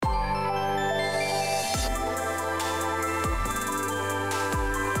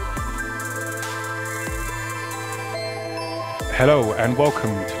Hello and welcome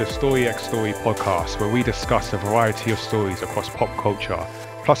to the Story X Story podcast, where we discuss a variety of stories across pop culture,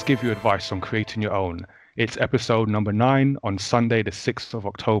 plus give you advice on creating your own. It's episode number 9 on Sunday, the 6th of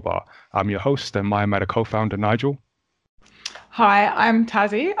October. I'm your host and My Matter co-founder, Nigel. Hi, I'm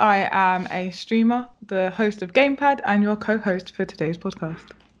Tazzy. I am a streamer, the host of Gamepad, and your co-host for today's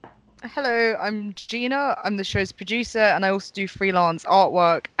podcast. Hello, I'm Gina. I'm the show's producer, and I also do freelance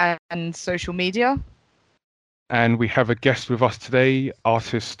artwork and social media. And we have a guest with us today,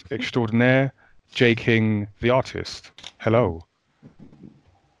 artist extraordinaire, J King, the artist. Hello.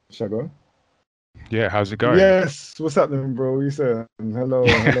 Shall I go? Yeah, how's it going? Yes, what's happening, bro? You said hello.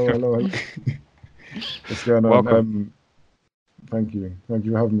 What's going on? Welcome. Thank you for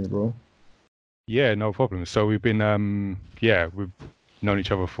having me, bro. Yeah, no problem. So we've been, we've known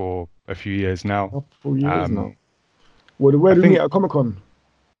each other for a few years now. 4 years now. Where did we meet at Comic-Con?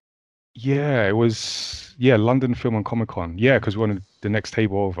 Yeah, it was London Film and Comic-Con. Yeah, because we wanted the next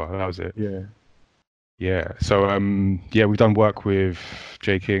table over. That was it. Yeah. Yeah. So we've done work with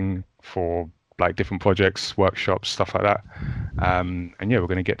J King for like different projects, workshops, stuff like that. And yeah, we're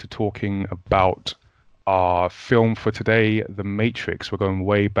going to get to talking about our film for today, The Matrix. We're going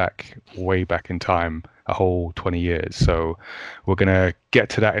way back in time, a whole 20 years. So we're going to get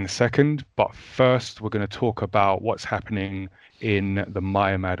to that in a second. But first, we're going to talk about what's happening in the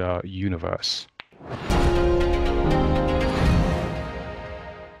Maya Matter universe.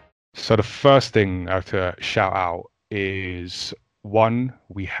 So the first thing I have to shout out is, one,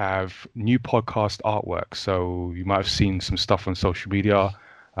 we have new podcast artwork. So you might have seen some stuff on social media.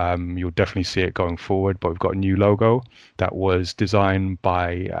 You'll definitely see it going forward, but we've got a new logo that was designed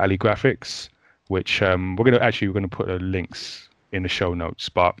by Ali Graphics, which we're going to put the links in the show notes.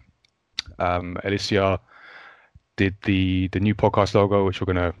 But Alicia did the new podcast logo, which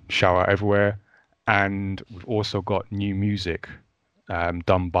we're going to shout out everywhere. And we've also got new music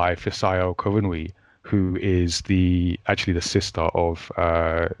done by Fisayo Kurunwi, who is actually the sister of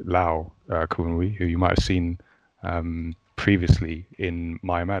Lau Kurunwi, who you might have seen previously in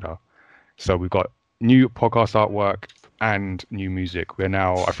Maya Matter. So we've got new podcast artwork and new music.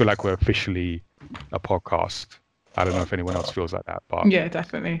 I feel like we're officially a podcast. I don't know if anyone else feels like that, but yeah,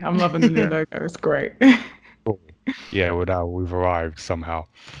 definitely. I'm loving the new logo. It's great. Cool. Yeah, well, now we've arrived somehow.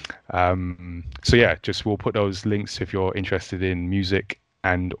 So yeah, we'll put those links if you're interested in music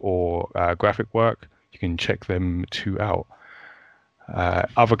and or graphic work. You can check them two out.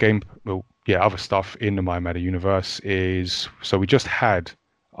 Other stuff in the Maya Matter universe is, so we just had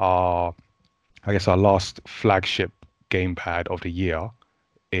our last flagship gamepad of the year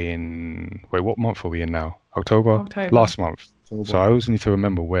what month are we in now? October? Last month. October. So I always need to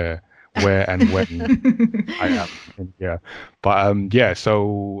remember where and when I am. Yeah. But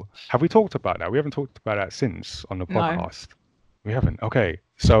so have we talked about that? We haven't talked about that since on the podcast. No. We haven't. Okay.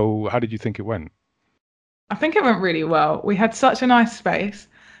 So how did you think it went? I think it went really well. We had such a nice space.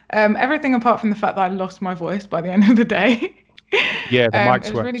 Everything apart from the fact that I lost my voice by the end of the day. Yeah, the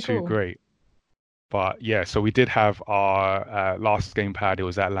mics weren't really too cool. great. But yeah, so we did have our last gamepad. It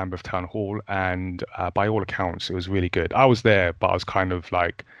was at Lambeth Town Hall, and by all accounts, it was really good. I was there, but I was kind of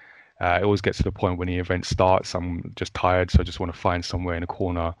like, it always gets to the point when the event starts, I'm just tired, so I just want to find somewhere in a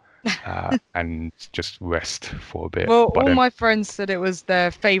corner and just rest for a bit. Well, my friends said it was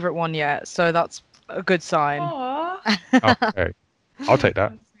their favourite one yet, so that's a good sign. Okay, I'll take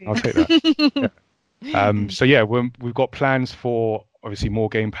that. Yeah. So yeah, we've got plans for obviously more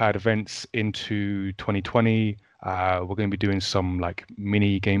gamepad events into 2020. We're going to be doing some like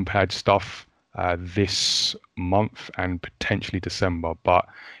mini gamepad stuff this month and potentially December. But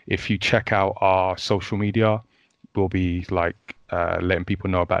if you check out our social media, we'll be like letting people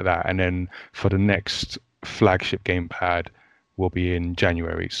know about that. And then for the next flagship gamepad, will be in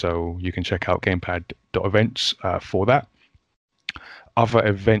January. So you can check out gamepad.events for that. Other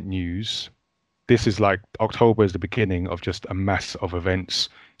event news. This is like October is the beginning of just a mass of events.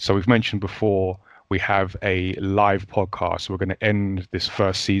 So we've mentioned before, we have a live podcast. We're going to end this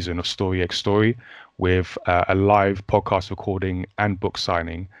first season of Story X Story with a live podcast recording and book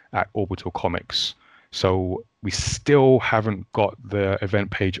signing at Orbital Comics. So we still haven't got the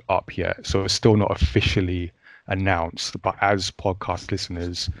event page up yet. So it's still not officially announced. But as podcast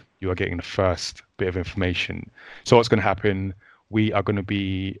listeners, you are getting the first bit of information. So what's going to happen, we are going to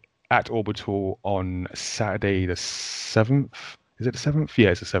be at Orbital on Saturday the 7th. Is it the 7th? Yeah,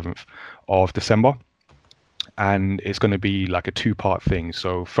 it's the 7th of December. And it's going to be like a 2-part thing.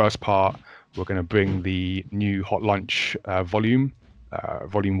 So first part, we're going to bring the new Hot Lunch volume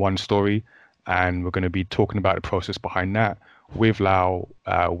 1 story. And we're going to be talking about the process behind that with Lau,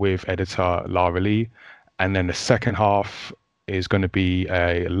 with editor Lara Lee. And then the second half, is going to be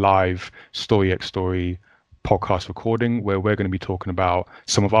a live Story X Story podcast recording where we're going to be talking about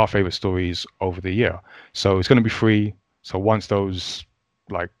some of our favorite stories over the year. So it's going to be free. So once those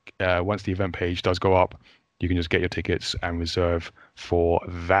once the event page does go up, you can just get your tickets and reserve for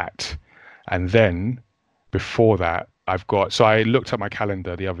that. And then before that, so I looked at my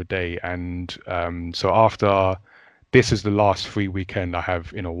calendar the other day, and so after this is the last free weekend I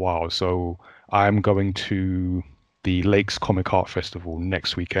have in a while. So I'm going to the Lakes Comic Art Festival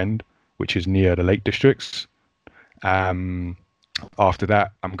next weekend, which is near the Lake Districts. After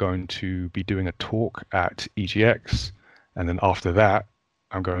that, I'm going to be doing a talk at EGX, and then after that,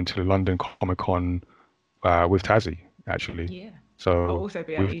 I'm going to the London Comic Con with Tazzy, actually. Yeah. So I'll also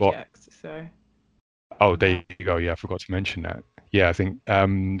be at we've EGX. got. So. Oh, there you go. Yeah, I forgot to mention that. Yeah, I think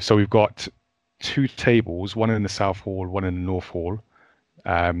so. We've got 2 tables, one in the South Hall, one in the North Hall,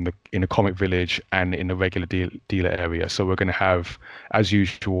 in the Comic Village and in the regular dealer area. So we're going to have, as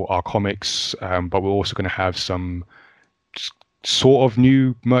usual, our comics, but we're also going to have some sort of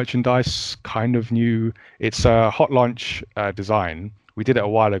new merchandise, kind of new. It's a hot lunch design. We did it a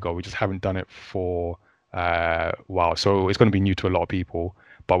while ago. We just haven't done it for a while. So it's going to be new to a lot of people,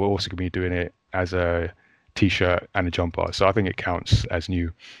 but we're also going to be doing it as a t-shirt and a jumper. So I think it counts as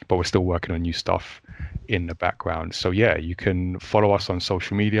new, but we're still working on new stuff in the background. So yeah, you can follow us on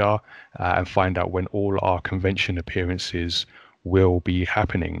social media and find out when all our convention appearances will be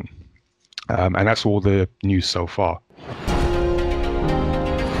happening. And that's all the news so far.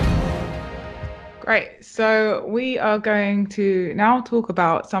 Great. So we are going to now talk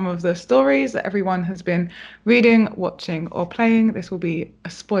about some of the stories that everyone has been reading, watching, or playing. This will be a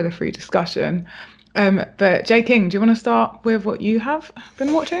spoiler-free discussion. But Jay King, do you want to start with what you have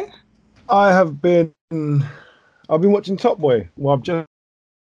been watching? I've been watching Top Boy. Well, I've just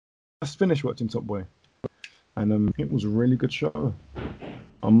finished watching Top Boy, and it was a really good show,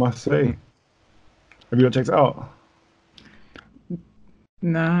 I must say. Have you checked it out?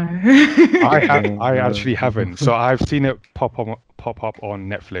 No. I actually haven't. So I've seen it pop up on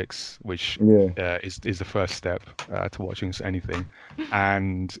Netflix, which is the first step to watching anything,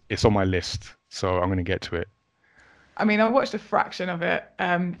 and it's on my list. So I'm going to get to it. I mean, I watched a fraction of it.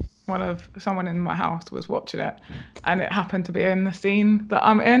 Someone in my house was watching it, and it happened to be in the scene that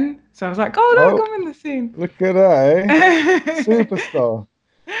I'm in. So I was like, "Oh, look, I'm in the scene." Look at that, eh? Superstar.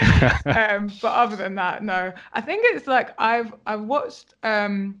 But other than that, no. I think it's like I've watched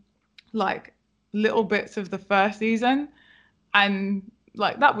like little bits of the first season, and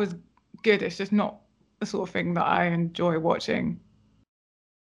like that was good. It's just not the sort of thing that I enjoy watching.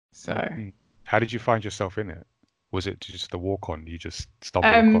 So how did you find yourself in it? Was it just a walk on? You just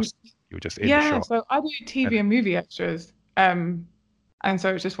stumbled across? You were just in the shot? So I do TV and movie extras, and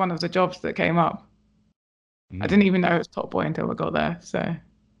so it's just one of the jobs that came up. I didn't even know it was Top Boy until I got there. So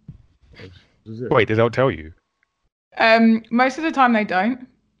wait, did they tell you? Most of the time they don't.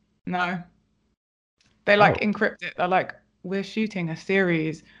 No, they encrypt it. They're like, we're shooting a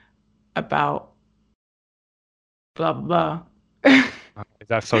series about blah blah blah. Is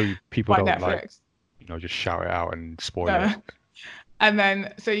that so people don't Netflix. Just shout it out and spoil it? And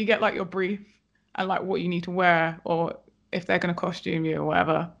then so you get like your brief and like what you need to wear, or if they're going to costume you or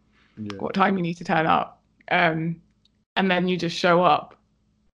whatever, what time you need to turn up, and then you just show up,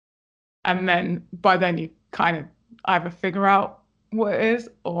 and then by then you kind of either figure out what it is,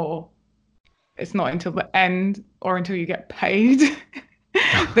 or it's not until the end or until you get paid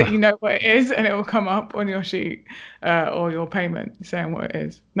that you know what it is, and it will come up on your sheet or your payment saying what it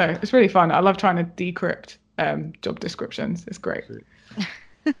is. No, it's really fun. I love trying to decrypt job descriptions. It's great.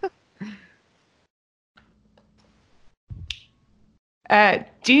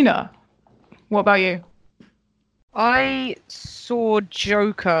 Gina, what about you? I saw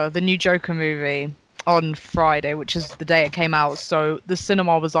Joker, the new Joker movie, on Friday, which is the day it came out. So the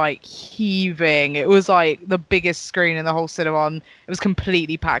cinema was like heaving. It was like the biggest screen in the whole cinema. And it was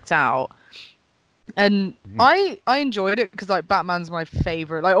completely packed out. And I enjoyed it because like Batman's my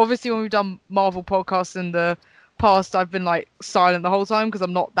favorite. Like obviously when we've done Marvel podcasts in the past, I've been like silent the whole time because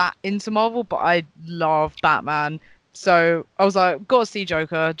I'm not that into Marvel, but I love Batman. So I was like, gotta see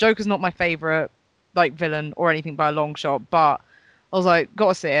Joker. Joker's not my favorite like villain or anything by a long shot, but I was like,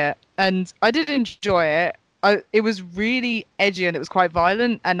 gotta see it. And I did enjoy it. It was really edgy and it was quite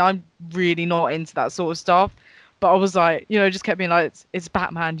violent, and I'm really not into that sort of stuff. But I was like, just kept being like, it's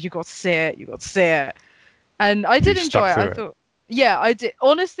Batman, you got to see it, you got to see it. And I did enjoy it. I thought, yeah, I did.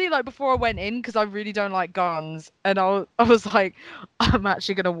 Honestly, like before I went in, because I really don't like guns, and I was like, I'm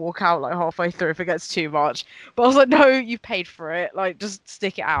actually going to walk out like halfway through if it gets too much. But I was like, no, you've paid for it. Like, just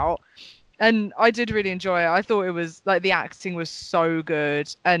stick it out. And I did really enjoy it. I thought it was like the acting was so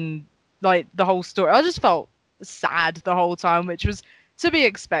good, and like the whole story. I just felt sad the whole time, which was to be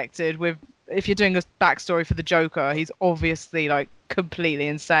expected. With if you're doing a backstory for the Joker, he's obviously like completely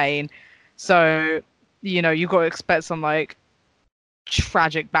insane. So you've got to expect some like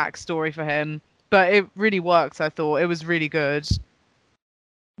tragic backstory for him. But it really works. I thought it was really good.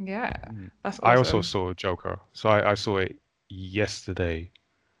 Yeah, that's awesome. I also saw Joker, so I saw it yesterday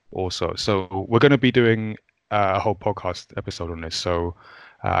also. So we're going to be doing a whole podcast episode on this. So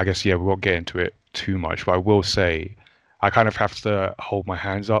I guess, we won't get into it too much, but I will say I kind of have to hold my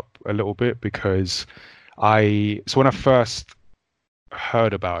hands up a little bit because so when I first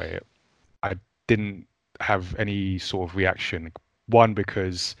heard about it, I didn't have any sort of reaction. One,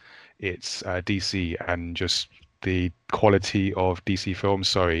 because it's DC and just the quality of DC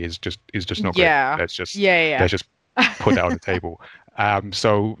films, is just not great. Let's just put that on the table.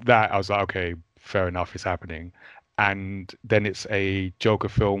 So that I was like, okay, fair enough, it's happening. And then it's a Joker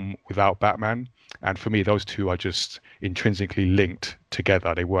film without Batman, and for me, those two are just intrinsically linked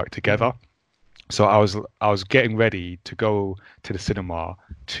together. They work together. So I was getting ready to go to the cinema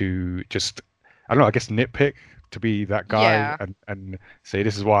to just, I don't know, I guess nitpick, to be that guy and say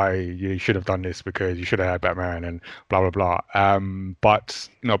this is why you should have done this because you should have had Batman and blah blah blah. But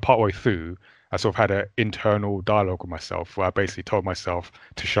partway through, I sort of had an internal dialogue with myself where I basically told myself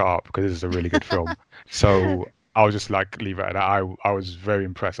to shut up because this is a really good film. So I was just like, leave it at that. I was very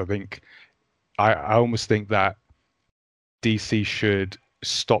impressed. I think I almost think that DC should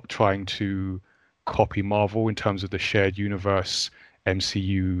stop trying to copy Marvel in terms of the shared universe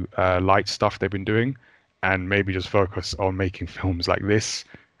MCU light stuff they've been doing, and maybe just focus on making films like this.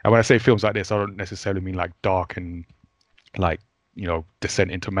 And when I say films like this, I don't necessarily mean like dark and like, descent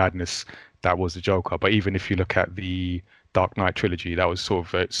into madness that was the Joker. But even if you look at the Dark Knight trilogy, that was sort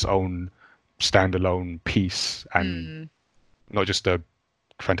of its own standalone piece, and not just a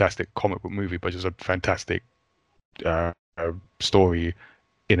fantastic comic book movie, but just a fantastic story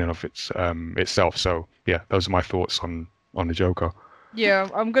in and of itself. So yeah, those are my thoughts on the Joker. Yeah,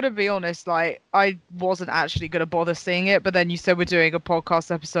 I'm gonna be honest, like I wasn't actually gonna bother seeing it, but then you said we're doing a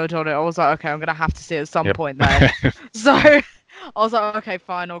podcast episode on it. I was like, okay, I'm gonna have to see it at some point then. So I was like, okay,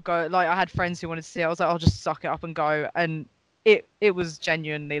 fine, I'll go. Like I had friends who wanted to see it. I was like, I'll just suck it up and go. And it was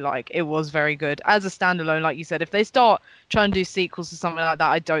genuinely like it was very good. As a standalone, like you said, if they start trying to do sequels or something like that,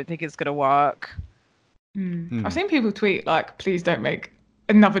 I don't think it's gonna work. I've seen people tweet like, please don't make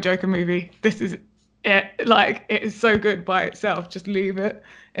another Joker movie. This is it, like it is so good by itself. Just leave it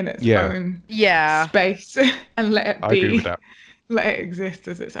in its own space and let it be. I agree with that. Let it exist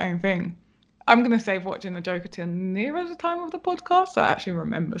as its own thing. I'm gonna save watching the Joker till nearer the time of the podcast, so I actually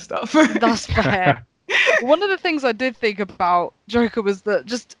remember stuff. That's fair. One of the things I did think about Joker was that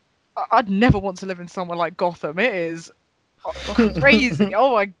just I'd never want to live in somewhere like Gotham. It is crazy.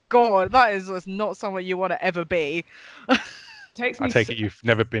 Oh my god, that is just not somewhere you want to ever be. I take it you've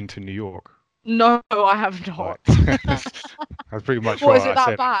never been to New York. No, I have not. That's pretty much what what is it I that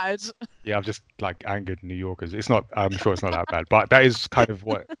said. bad? Yeah, I've just like angered New Yorkers. It's not. I'm sure it's not that bad, but that is kind of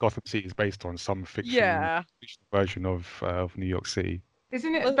what Gotham City is based on. Some fictional version of New York City.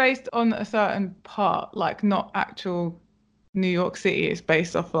 Isn't it based on a certain part, like not actual New York City? It's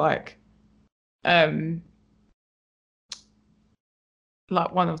based off like one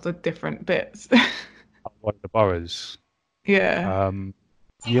of the different bits. One of the boroughs. Yeah.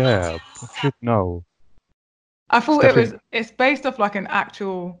 Yeah, I should know. I thought it's based off like an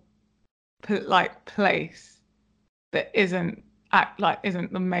actual place that isn't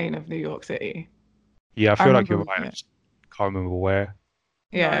the main of New York City. Yeah, I feel like you're right. I just can't remember where.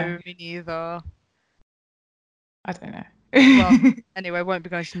 Yeah. No, me neither. I don't know. Well, anyway, won't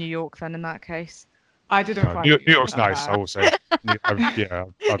be going to New York then in that case. I didn't find New York's nice, I will say.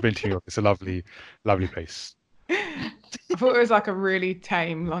 I've been to New York. It's a lovely, lovely place. I thought it was like a really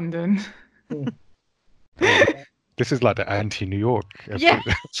tame London. This is like the anti-New York. Yeah.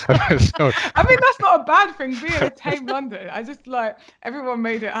 I mean, that's not a bad thing, being a tame London. I just like, everyone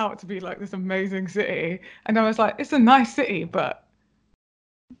made it out to be like this amazing city. And I was like, it's a nice city, but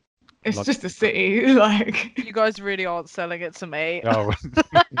it's just a city. Like, you guys really aren't selling it to me. No.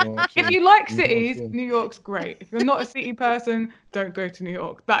 If you like cities, New York's great. If you're not a city person, don't go to New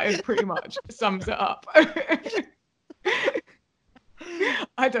York. That is pretty much sums it up.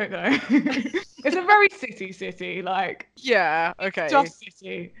 I don't know. It's a very city, like. Yeah, okay. Just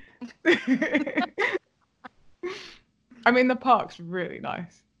city. I mean, the park's really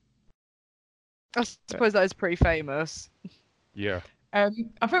nice. I suppose that is pretty famous. Yeah. I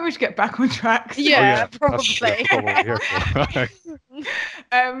think we should get back on track. Yeah, That's probably. what we're here for.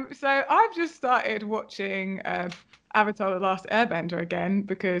 So I've just started watching Avatar: The Last Airbender again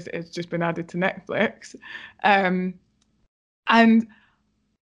because it's just been added to Netflix. And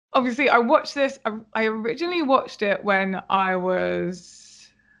obviously, I watched this. I originally watched it when I was,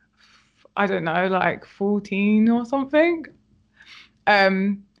 I don't know, like 14 or something.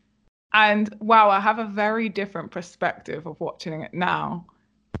 And wow, I have a very different perspective of watching it now.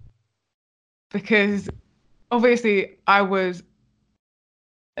 Because obviously, I was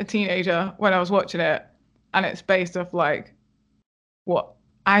a teenager when I was watching it, and it's based off like what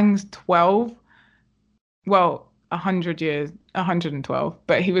Aang's 12. Well, 100 years, 112,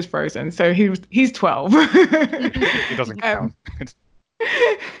 but he was frozen, so he's 12. It doesn't count.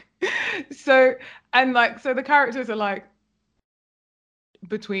 So the characters are like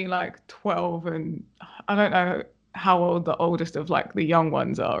between like 12 and I don't know how old the oldest of like the young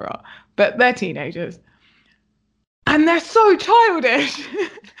ones are, but they're teenagers. And they're so childish.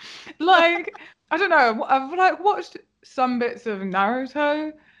 Like, I don't know. I've like watched some bits of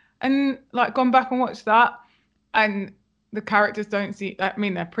Naruto and like gone back and watched that. And the characters don't see, I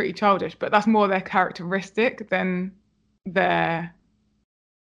mean, they're pretty childish, but that's more their characteristic than their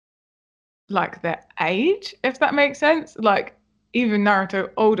age, if that makes sense. Like, even Naruto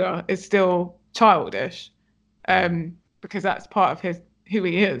older is still childish, because that's part of who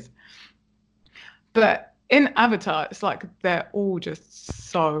he is. But in Avatar, it's like they're all just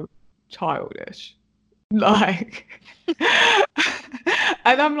so childish. Like,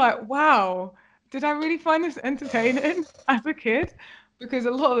 and I'm like, wow, did I really find this entertaining as a kid? Because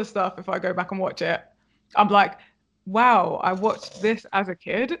a lot of the stuff, if I go back and watch it, I'm like, wow, I watched this as a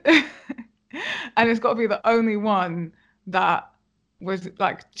kid. And it's got to be the only one that was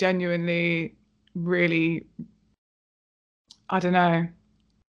like genuinely really, I don't know,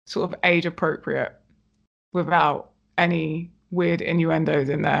 sort of age appropriate without any weird innuendos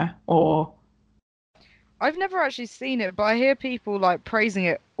in there. Or I've never actually seen it, but I hear people like praising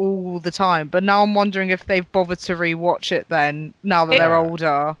it all the time. But now I'm wondering if they've bothered to rewatch it then, now that they're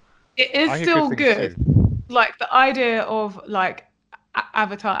older. It is still good. Like the idea of like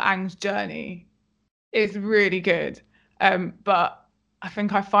Avatar Aang's journey is really good. But I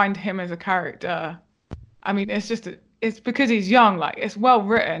think I find him as a character, I mean, it's because he's young, like it's well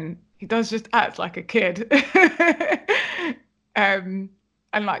written. He does just act like a kid. And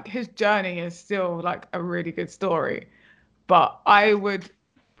like his journey is still like a really good story. But I would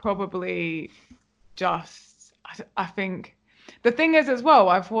probably just, I think the thing is as well,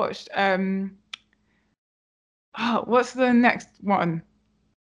 I've watched, what's the next one?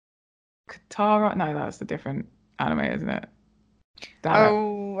 Katara? No, that's a different anime, isn't it?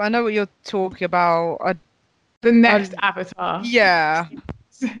 Oh, I know what you're talking about. The next Avatar. Yeah.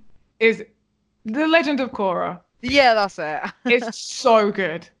 Is The Legend of Korra. Yeah, that's it. It's so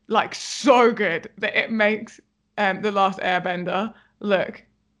good. Like, so good that it makes The Last Airbender look.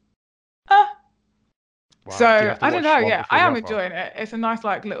 Wow. So, I don't know. Yeah, I am enjoying it. It's a nice,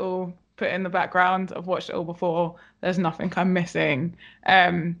 like, little put in the background. I've watched it all before. There's nothing I'm missing.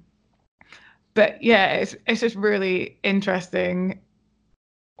 But yeah, it's just really interesting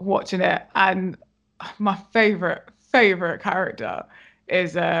watching it. And my favorite character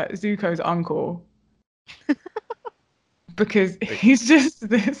is Zuko's uncle. Because he's just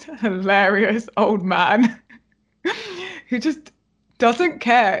this hilarious old man who just doesn't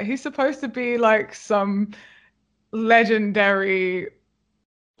care. He's supposed to be like some legendary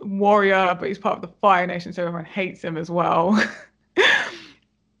warrior, but he's part of the Fire Nation, so everyone hates him as well.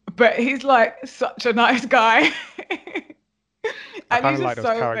 But he's like such a nice guy. And he's just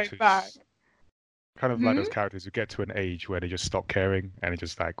so laid back. Kind of like those characters who get to an age where they just stop caring and it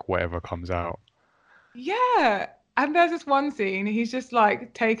just like whatever comes out. Yeah. And there's this one scene, he's just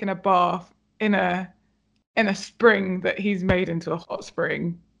like taking a bath in a spring that he's made into a hot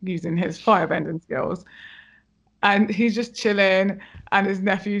spring using his firebending skills. And he's just chilling, and his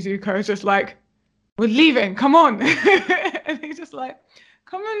nephew Zuko is just like, we're leaving, come on. And he's just like,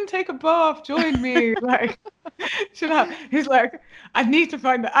 come and take a bath, join me. Like, chill out. He's like, I need to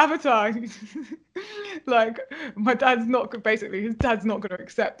find the Avatar. Like, my dad's not, basically, his dad's not going to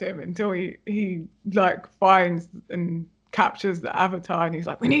accept him until he like finds and captures the Avatar. And he's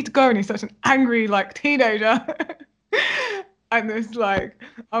like, we need to go. And he's such an angry, like, teenager. And this like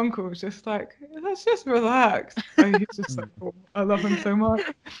uncle's just like, let's just relax. And he's just so cool. I love him so much.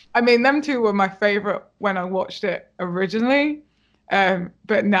 I mean, them two were my favorite when I watched it originally.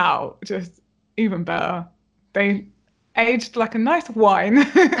 But now just even better. They aged like a nice wine.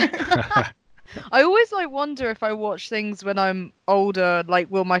 I always like wonder if I watch things when I'm older, like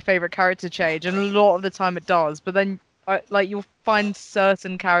will my favorite character change? And a lot of the time it does. But then like you'll find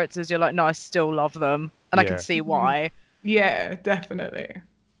certain characters you're like, no, I still love them, and I can Yeah. see why. Yeah, definitely.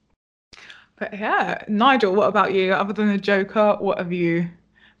 But yeah, Nigel, what about you? Other than the Joker, what have you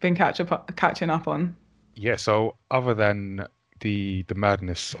been catching up on? Yeah, so other than the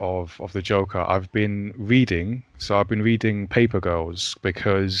madness of the Joker, I've been reading. So I've been reading Paper Girls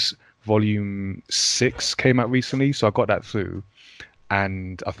because volume 6 came out recently, so I got that through.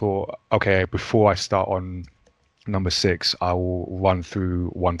 And I thought, okay, before I start on number 6, I will run through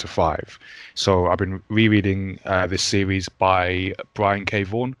 1 to 5. So I've been rereading this series by Brian K.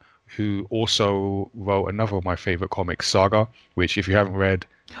 Vaughan, who also wrote another of my favorite comics, Saga, which if you haven't read,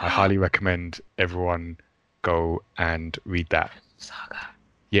 I highly recommend everyone go and read that. Saga.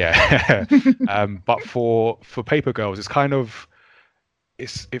 Yeah. But for Paper Girls, it's kind of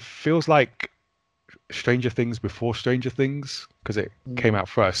it feels like Stranger Things before Stranger Things because it came out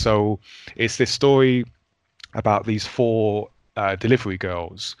first. So it's this story about these 4 delivery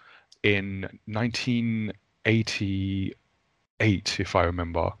girls in 1988, if I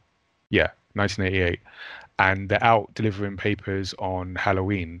remember. Yeah, 1988. And they're out delivering papers on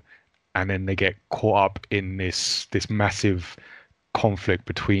Halloween, and then they get caught up in this massive conflict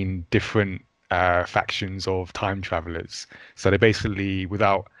between different factions of time travelers. So they basically,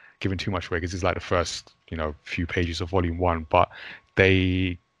 without giving too much away, because it's like the first, few pages of volume 1, but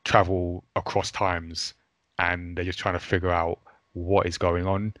they travel across times and they're just trying to figure out what is going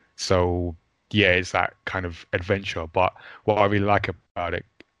on. So yeah, it's that kind of adventure. But what I really like about it,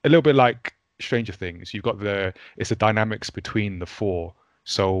 a little bit like Stranger Things, you've got it's the dynamics between the 4.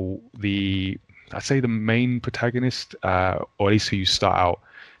 So I'd say the main protagonist, or at least who you start out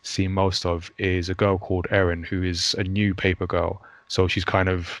seeing most of, is a girl called Erin, who is a new paper girl. So she's kind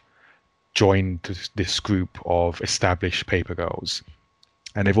of joined this group of established paper girls,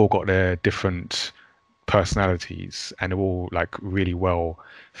 and they've all got their different personalities, and they're all like really well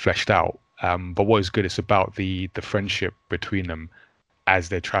fleshed out. But what is good is about the friendship between them as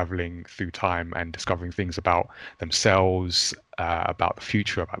they're traveling through time and discovering things about themselves, about the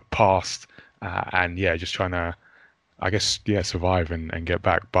future, about the past, and yeah, just trying to, I guess, yeah, survive and get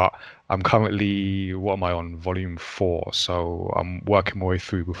back. But I'm currently, what am I on? Volume 4, so I'm working my way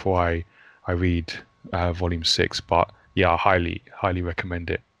through before I read volume 6. But yeah, I highly recommend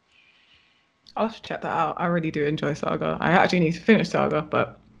it. I'll have to check that out. I really do enjoy Saga. I actually need to finish Saga,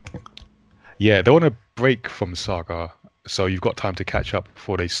 but Yeah, they want to break from Saga, so you've got time to catch up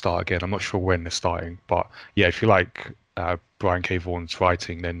before they start again. I'm not sure when they're starting, but yeah, if you like Brian K. Vaughan's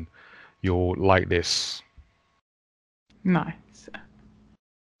writing, then you'll like this. nice.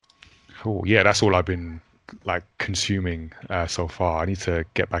 Cool. Yeah, that's all I've been like consuming so far. I need to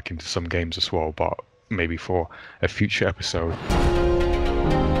get back into some games as well, but maybe for a future episode.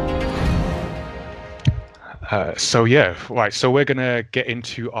 So yeah, right. So we're gonna get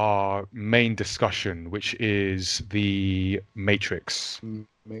into our main discussion, which is the Matrix.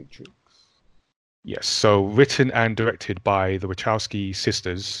 Matrix. Yes. So written and directed by the Wachowski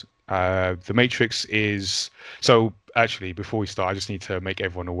sisters. The Matrix is so actually before we start, I just need to make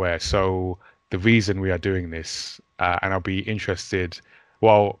everyone aware. So the reason we are doing this, and I'll be interested,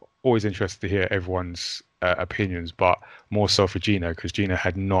 well, always interested to hear everyone's opinions, but more so for Gina because Gina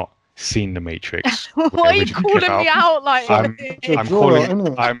had not seen the Matrix when it Why are you originally came calling me out. out like I'm this? I'm Draw out,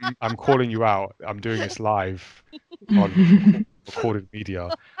 calling innit? I'm calling you out. I'm doing this live on recorded media.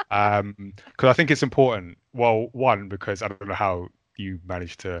 Because I think it's important. Well, one, because I don't know how you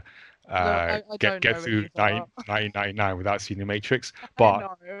managed to I don't get know through either. 1999 without seeing the Matrix. I But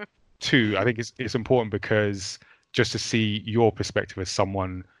know. two, I think it's important because just to see your perspective as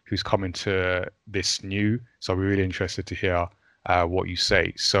someone who's coming to this new. So we're really interested to hear what you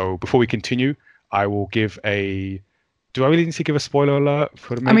say. So before we continue, I will give a. Do I really need to give a spoiler alert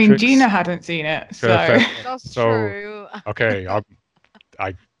for the I mean, Matrix? Gina hadn't seen it, so Fair. That's So, true. Okay,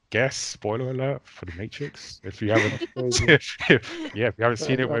 I guess spoiler alert for the Matrix. If you haven't, Crazy. if you haven't That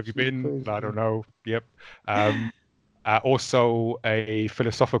seen is it, where have you absolutely been? crazy. I don't know. Yep. Um, Also a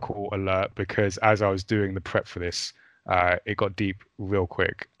philosophical alert because as I was doing the prep for this, it got deep real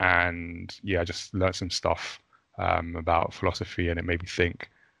quick, and yeah, I just learned some stuff about philosophy, and it made me think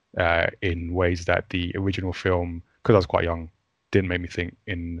in ways that the original film, because I was quite young, didn't make me think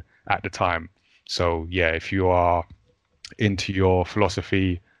in at the time. So yeah, if you are into your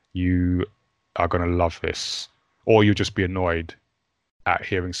philosophy, you are gonna love this, or you'll just be annoyed at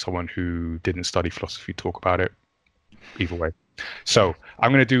hearing someone who didn't study philosophy talk about it. Either way. So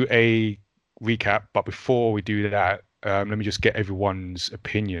I'm going to do a recap, but before we do that, let me just get everyone's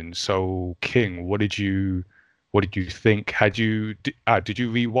opinion. So King, what did you think? Did you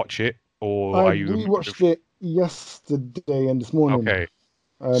rewatch it, or I are you a member rewatched it yesterday and this morning. Okay.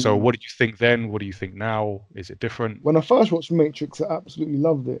 So what did you think then? What do you think now? Is it different? When I first watched Matrix, I absolutely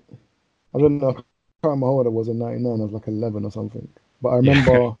loved it. I don't know, I can't remember how old I was in '99. I was like 11 or something. But I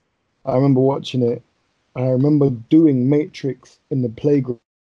remember watching it. I remember doing Matrix in the playground.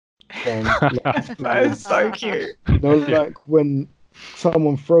 That is so cute. You know, like when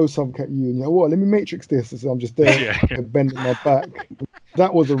someone throws something at you and you're like, what, let me Matrix this. So I'm just there bending my back.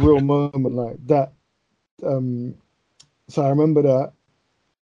 That was a real moment like that. So I remember that.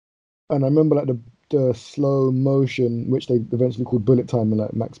 And I remember like the slow motion, which they eventually called bullet time, and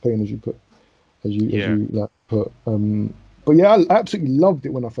like Max Payne, as you put. But yeah, I absolutely loved it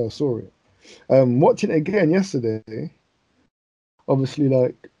when I first saw it. Watching it again yesterday, obviously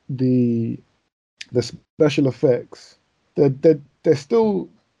like the special effects, they're dope.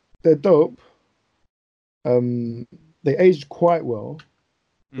 They aged quite well.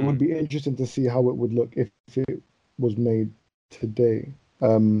 It would be interesting to see how it would look if it was made today.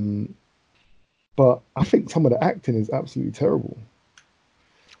 But I think some of the acting is absolutely terrible.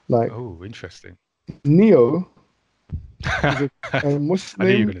 Like, oh, interesting. Neo. What's I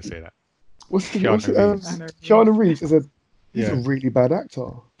knew you were going to say that. Keanu Reeves is he's a really bad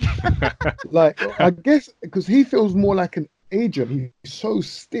actor. Like, I guess because he feels more like an agent. He's so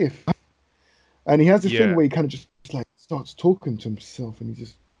stiff, and he has this thing where he kind of just like starts talking to himself, and he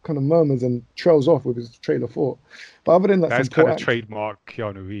just kind of murmurs and trails off with his trail of thought. But other than that, that's kind of trademark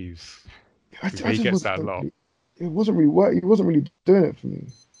Keanu Reeves. He gets that a lot. It wasn't really work. He wasn't really doing it for me.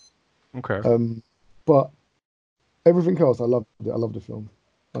 Okay. But everything else, I loved it. I love the film.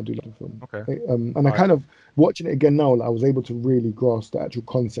 I do love the film. Okay. And I kind of watching it again now, like, I was able to really grasp the actual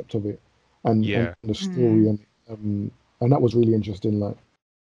concept of it and the story, and that was really interesting. Like,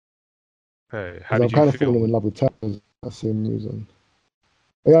 how did you kind of fallen in love with Taz for that same reason.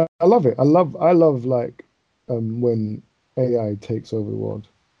 Yeah, I love it. I love like when AI takes over the world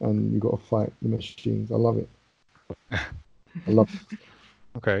and you got to fight the machines. I love it. I love it.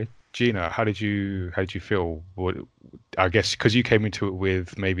 Okay, Gina, how did you feel? I guess because you came into it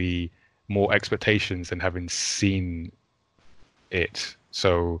with maybe more expectations than having seen it.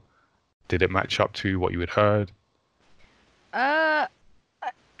 So, did it match up to what you had heard?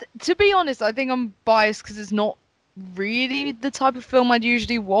 To be honest, I think I'm biased because it's not really the type of film I'd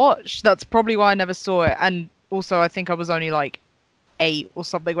usually watch. That's probably why I never saw it. And also, I think I was only like 8 or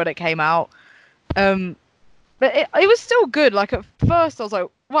something when it came out. But it was still good. Like at first I was like,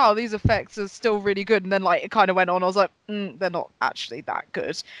 wow, these effects are still really good. And then like it kind of went on. I was like, they're not actually that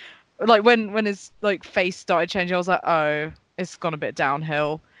good. Like when his like face started changing, I was like, oh, it's gone a bit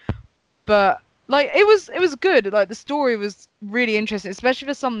downhill. But like it was good. Like the story was really interesting, especially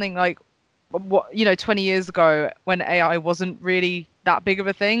for something like 20 years ago when AI wasn't really that big of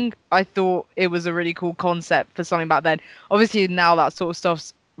a thing. I thought it was a really cool concept for something back then. Obviously now that sort of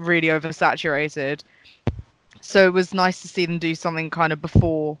stuff's really oversaturated. So it was nice to see them do something kind of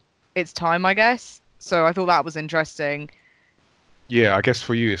before its time, I guess. So I thought that was interesting. Yeah, I guess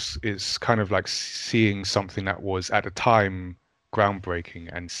for you, it's kind of like seeing something that was at the time groundbreaking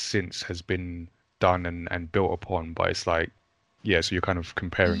and since has been done and built upon. But it's like, so you're kind of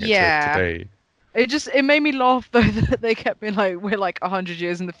comparing it to today. It made me laugh though that they kept being like, we're like 100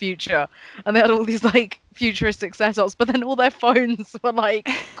 years in the future, and they had all these like futuristic setups, but then all their phones were like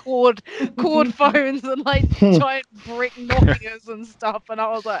cord phones and like giant brick Nokias and stuff, and I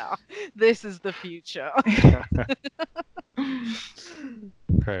was like, this is the future.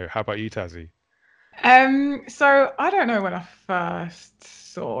 Okay, how about you, Tazzy? So I don't know when I first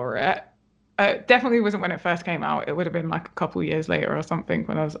saw it. Definitely wasn't when it first came out. It would have been like a couple years later or something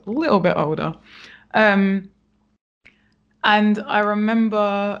when I was a little bit older. And I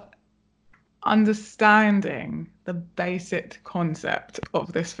remember understanding the basic concept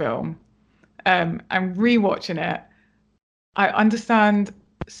of this film. And rewatching it, I understand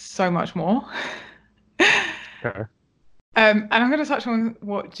so much more. Okay. And I'm going to touch on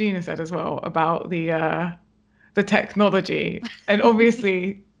what Gina said as well about the technology. And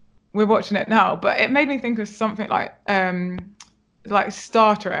obviously, we're watching it now, but it made me think of something like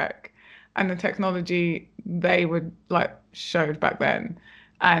Star Trek and the technology they would like showed back then,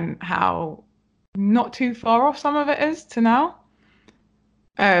 and how not too far off some of it is to now.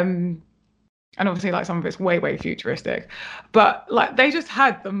 And obviously like some of it's way futuristic, but like they just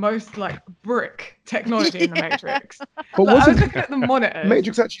had the most like brick technology in the Matrix. But I was looking at the monitors.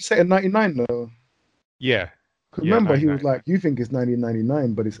 Matrix actually set in 99 though. Yeah. Because remember, he was like, you think it's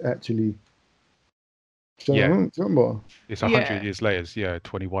 1999, but it's actually... Do you remember? It's 100 years later. Yeah,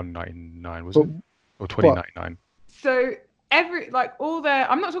 2199, was it? Or 2099. So all their.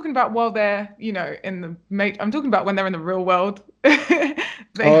 I'm not talking about while they're, in the I'm talking about when they're in the real world. They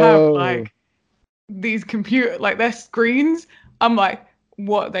have like these computer, like their screens. I'm like,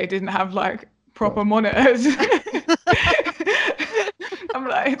 what? They didn't have like proper monitors. I'm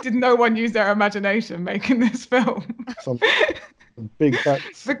like, did no one use their imagination making this film? Some big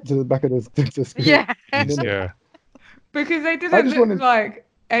facts to the back of the screen. Yeah. Yeah. Because they didn't look like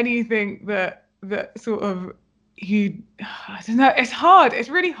anything that sort of I don't know. It's hard. It's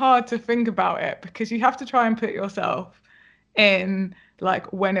really hard to think about it because you have to try and put yourself in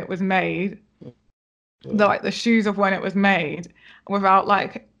like when it was made, like the shoes of when it was made, without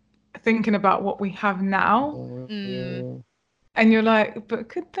like thinking about what we have now. And you're like, but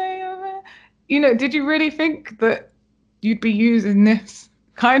could they ever? Did you really think that you'd be using this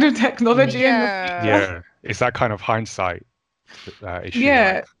kind of technology in the future? Yeah, it's that kind of hindsight issue.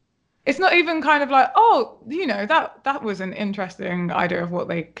 Yeah. Like. It's not even kind of like, oh, that was an interesting idea of what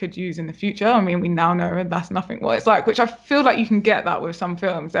they could use in the future. I mean, we now know that's nothing what it's like, which I feel like you can get that with some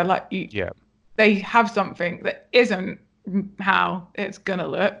films. They're like, they have something that isn't how it's gonna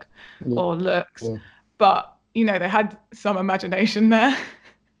look or looks, but they had some imagination there.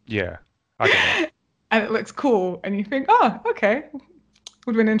 Yeah, I get that. And it looks cool, and you think, oh, okay.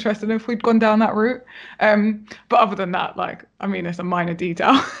 Would have been interesting if we'd gone down that route. But other than that, like, I mean, it's a minor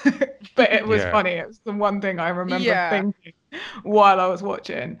detail, but it was funny. It was the one thing I remember thinking while I was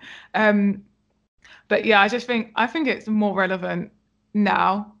watching. But yeah, I think it's more relevant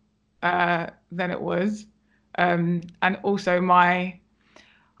now than it was. And also I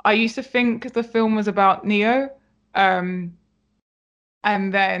used to think the film was about Neo, and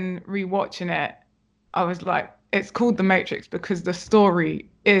then rewatching it, I was like, it's called The Matrix because the story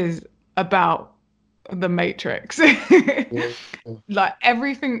is about the Matrix. Like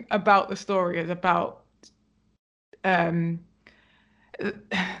everything about the story is about the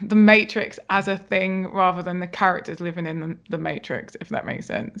Matrix as a thing rather than the characters living in the Matrix, if that makes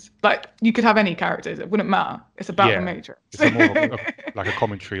sense. Like you could have any characters, it wouldn't matter. It's about the Matrix. It's more like a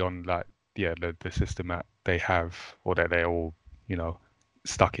commentary on like the system that they have or that they're all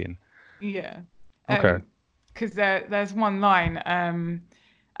stuck in. Yeah. Okay. Because there's one line, and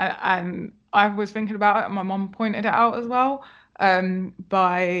I was thinking about it, and my mom pointed it out as well,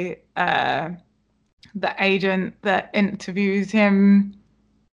 by the agent that interviews him.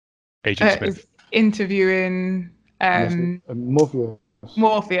 Agent Smith. Is interviewing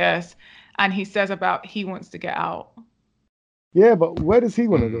Morpheus, and he says about he wants to get out. Yeah, but where does he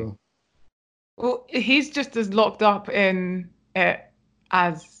want to go? Well, he's just as locked up in it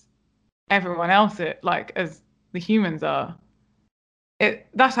as everyone else, as the humans are.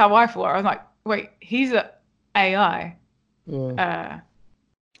 That's how I thought. I was like, wait, he's an AI, or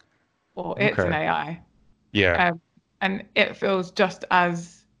it's an AI, and it feels just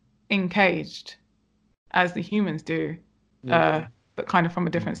as encaged as the humans do, but kind of from a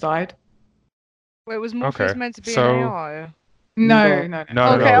different side. Wait, was Morpheus meant to be an AI? No.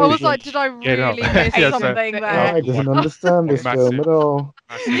 Okay, I was like, did I really miss something there? I doesn't understand this film at all.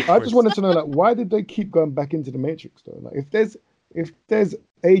 I just wanted to know, like, why did they keep going back into the Matrix though? Like, if there's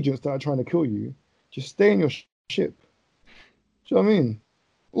agents that are trying to kill you, just stay in your ship. Do you know what I mean?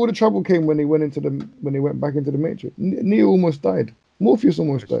 All the trouble came when they went back into the Matrix. Neo almost died. Morpheus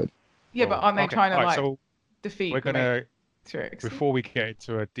almost died. Yeah, but aren't they trying to defeat? We're gonna. Before we get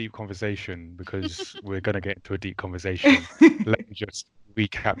into a deep conversation, because we're going to get into a deep conversation, let me just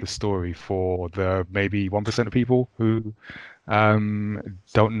recap the story for the maybe 1% of people who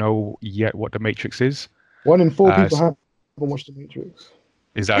don't know yet what The Matrix is. 1 in 4 people haven't watched The Matrix.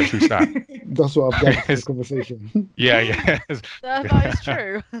 Is that a true stat? That's what I've got for the conversation. Yeah. That is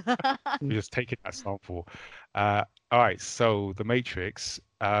true. We're just taking that sample. All right, so The Matrix,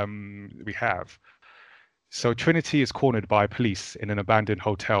 we have... So Trinity is cornered by police in an abandoned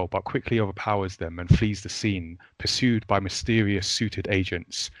hotel, but quickly overpowers them and flees the scene, pursued by mysterious suited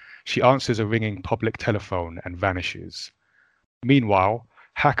agents. She answers a ringing public telephone and vanishes. Meanwhile,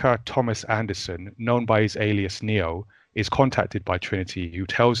 hacker Thomas Anderson, known by his alias Neo, is contacted by Trinity, who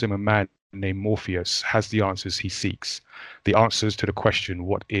tells him a man named Morpheus has the answers he seeks, the answers to the question,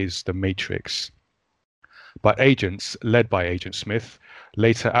 what is the Matrix? But agents, led by Agent Smith,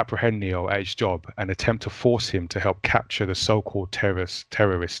 later apprehend Neo at his job and attempt to force him to help capture the so-called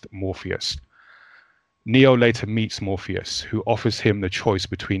terrorist Morpheus. Neo later meets Morpheus, who offers him the choice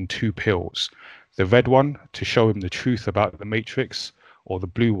between 2 pills, the red one to show him the truth about the Matrix, or the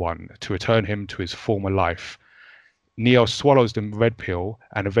blue one to return him to his former life. Neo swallows the red pill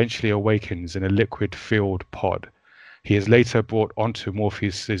and eventually awakens in a liquid-filled pod. He is later brought onto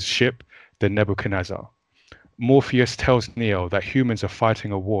Morpheus's ship, the Nebuchadnezzar. Morpheus tells Neo that humans are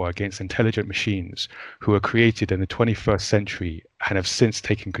fighting a war against intelligent machines who were created in the 21st century and have since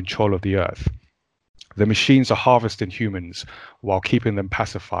taken control of the Earth. The machines are harvesting humans while keeping them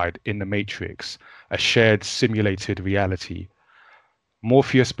pacified in the Matrix, a shared simulated reality.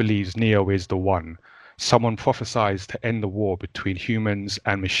 Morpheus believes Neo is the one, someone prophesied to end the war between humans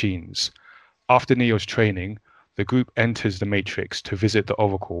and machines. After Neo's training, the group enters the Matrix to visit the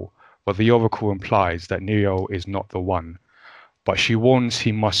Oracle, but the Oracle implies that Neo is not the one. But she warns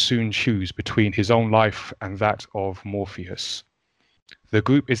he must soon choose between his own life and that of Morpheus. The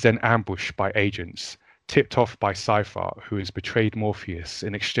group is then ambushed by agents, tipped off by Cypher, who has betrayed Morpheus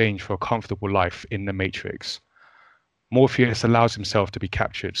in exchange for a comfortable life in the Matrix. Morpheus allows himself to be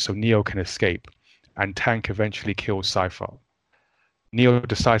captured so Neo can escape, and Tank eventually kills Cypher. Neo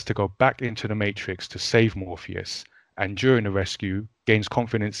decides to go back into the Matrix to save Morpheus, and during the rescue, gains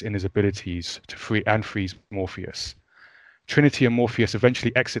confidence in his abilities to freeze Morpheus. Trinity and Morpheus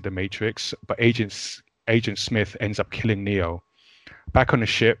eventually exit the Matrix, but Agent Smith ends up killing Neo. Back on the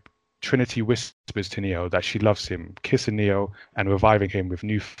ship, Trinity whispers to Neo that she loves him, kissing Neo and reviving him with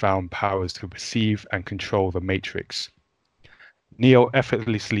newfound powers to perceive and control the Matrix. Neo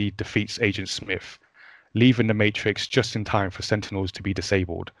effortlessly defeats Agent Smith, leaving the Matrix just in time for Sentinels to be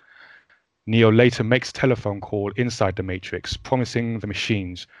disabled. Neo later makes a telephone call inside the Matrix, promising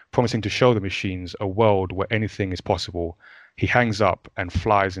to show the machines a world where anything is possible. He hangs up and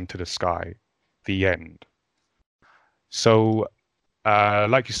flies into the sky. The end. So,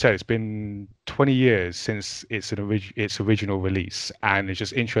 like you said, it's been 20 years since its original release, and it's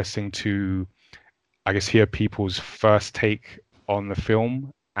just interesting to, I guess, hear people's first take on the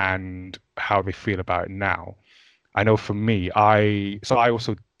film and how they feel about it now. I know for me, I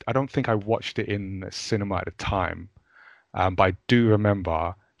don't think I watched it in the cinema at the time, but I do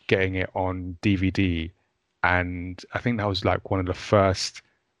remember getting it on DVD, and I think that was like one of the first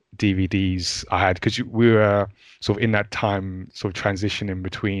DVDs I had, because we were sort of in that time sort of transitioning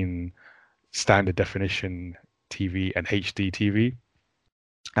between standard definition TV and HD TV,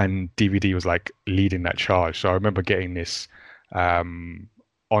 and DVD was like leading that charge. So I remember getting this on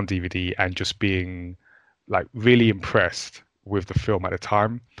DVD and just being like really impressed with the film at the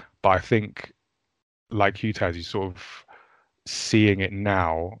time. But I think, like you, Taz, you sort of seeing it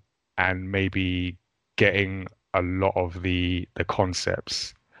now and maybe getting a lot of the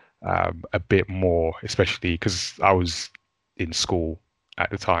concepts a bit more, especially because I was in school at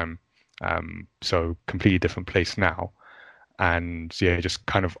the time, so completely different place now, and yeah, just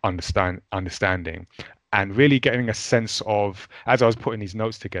kind of understanding and really getting a sense of, as I was putting these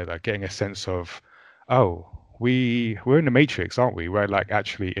notes together, getting a sense of, oh, we're in the Matrix, aren't we? We're like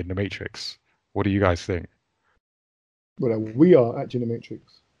actually in the Matrix. What do you guys think? Well, we are actually in the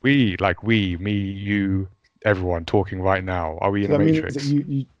Matrix. We, me, you, everyone talking right now. Are we in the Matrix?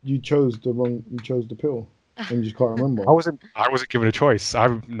 That you chose the pill and you just can't remember. I wasn't given a choice.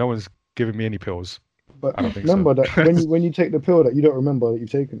 No one's given me any pills. But I don't think remember so. That when you take the pill, that you don't remember that you've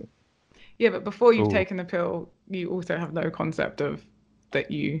taken it. Yeah, but before you've taken the pill, you also have no concept of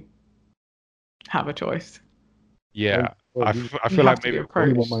that you have a choice. Yeah, I feel like maybe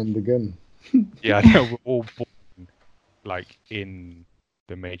my mind again. Yeah, I know we're all born, like in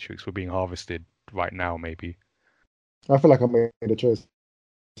the Matrix. We're being harvested right now, maybe. I feel like I made a choice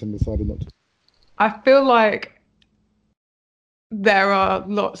and decided not to. I feel like there are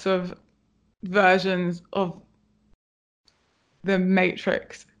lots of versions of the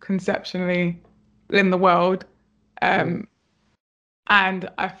Matrix conceptually in the world, and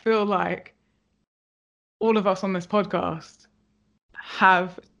I feel like all of us on this podcast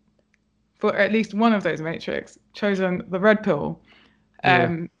have, for at least one of those Matrix, chosen the red pill,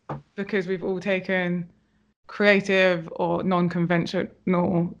 because we've all taken creative or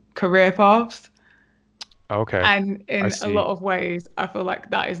non-conventional career paths. Okay. And in a lot of ways, I feel like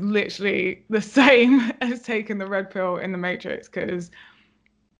that is literally the same as taking the red pill in the Matrix, because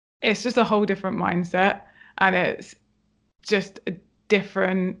it's just a whole different mindset, and it's just a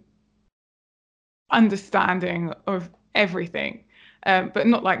different understanding of everything. But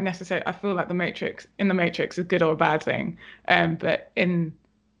not like necessarily, I feel like the Matrix is good or a bad thing. But in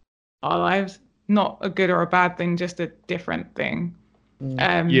our lives, not a good or a bad thing, just a different thing.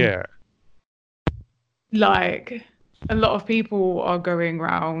 Yeah. Like a lot of people are going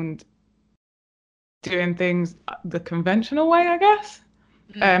around doing things the conventional way, I guess.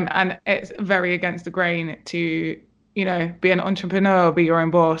 And it's very against the grain to, be an entrepreneur, be your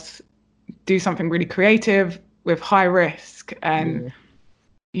own boss, do something really creative with high risk, and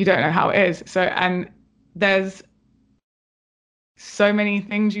you don't know how it is. So, and there's so many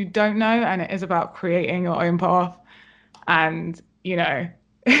things you don't know, and it is about creating your own path and, you know,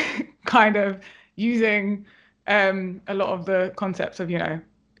 kind of using a lot of the concepts of, you know,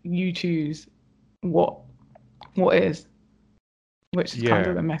 you choose what is, which is kind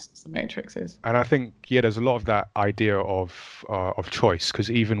of the message the Matrix is. And I think, yeah, there's a lot of that idea of choice,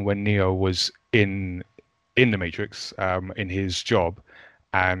 because even when Neo was in the Matrix, in his job,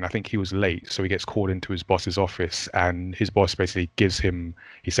 and I think he was late, so he gets called into his boss's office, and his boss basically gives him,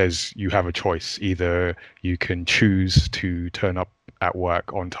 he says, you have a choice. Either you can choose to turn up at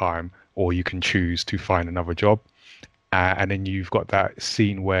work on time, or you can choose to find another job. And then you've got that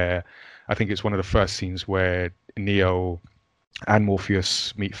scene where, I think it's one of the first scenes where Neo and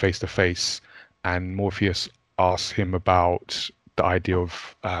Morpheus meet face to face, and Morpheus asks him about the idea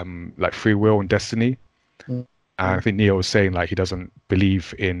of like free will and destiny. And I think Neo was saying like he doesn't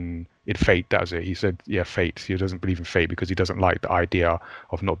believe in fate. That was it. He said, yeah, fate. He doesn't believe in fate because he doesn't like the idea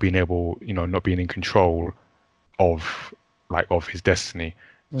of not being able, you know, not being in control of his destiny.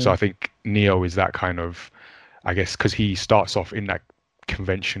 So I think Neo is that kind of, I guess, because he starts off in that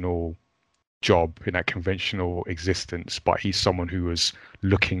conventional job, in that conventional existence, but he's someone who was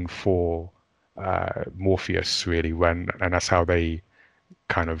looking for Morpheus really, and that's how they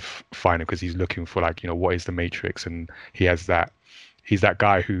kind of find him, because he's looking for, like, you know, what is the Matrix, and he's that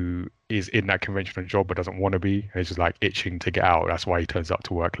guy who is in that conventional job but doesn't want to be, and he's just like itching to get out. That's why he turns up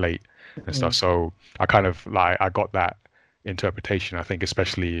to work late and stuff. So I kind of like, I got that interpretation. I think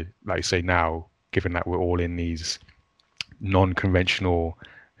especially, like you say now, given that we're all in these non-conventional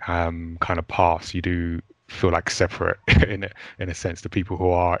kind of paths, you do feel like separate in a sense, the people who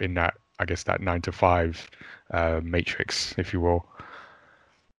are in that, I guess, that 9 to 5 matrix, if you will.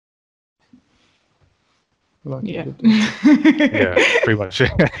 Like Yeah. Yeah, pretty much.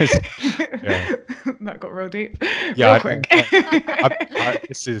 Yeah. That got real deep. Yeah, Real quick.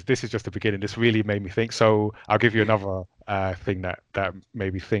 this is just the beginning. This really made me think. So I'll give you another thing that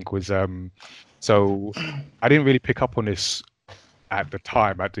made me think was so I didn't really pick up on this at the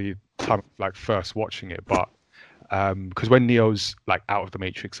time of like first watching it, but because when Neo's like out of the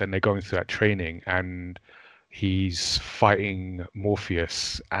Matrix and they're going through that training and he's fighting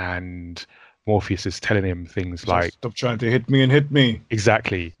Morpheus, and Morpheus is telling him things like, "Stop trying to hit me and hit me."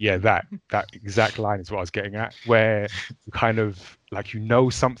 Exactly. Yeah, that exact line is what I was getting at, where you kind of like, you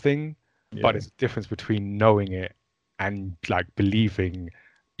know, something, but it's a difference between knowing it and like believing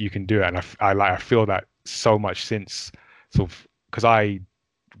you can do it. And I feel that so much since sort of, because I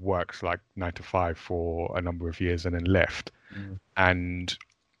worked like 9 to 5 for a number of years and then left. And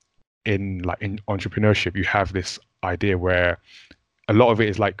in entrepreneurship, you have this idea where a lot of it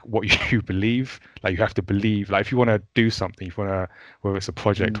is like what you believe. Like, you have to believe, like, if you want to do something, if you want to, whether it's a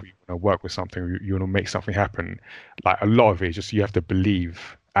project or you want to work with something, you want to make something happen, like, a lot of it is just, you have to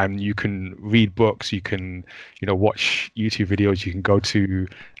believe. And you can read books, you can, you know, watch YouTube videos, you can go to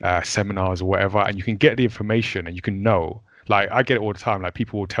seminars or whatever, and you can get the information and you can know. Like, I get it all the time. Like,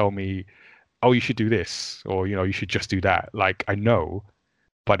 people will tell me, oh, you should do this, or, you know, you should just do that. Like, I know,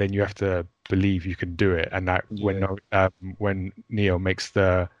 but then you have to believe you can do it. And that when Neo makes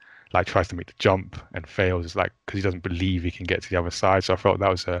tries to make the jump and fails, it's like because he doesn't believe he can get to the other side. So I felt that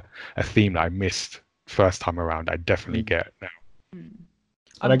was a theme that I missed first time around. I definitely get now.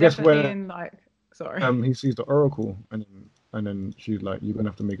 And I guess when he sees the Oracle, and then she's like, "You're gonna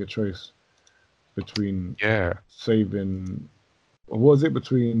have to make a choice between saving, or what was it,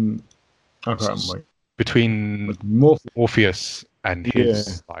 between, I can't remember, between Morpheus and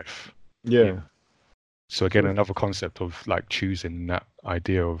his life." Yeah. So again, another concept of like choosing, that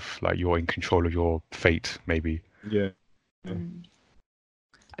idea of like you're in control of your fate, maybe. Yeah.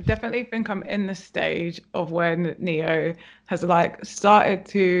 I definitely think I'm in the stage of when Neo has like started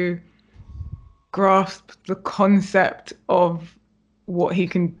to grasp the concept of what he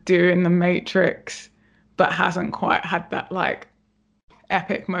can do in the Matrix, but hasn't quite had that like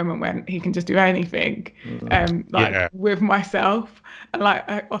epic moment when he can just do anything, with myself. And like,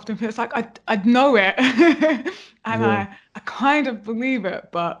 I often feel it's like I know it and I kind of believe it,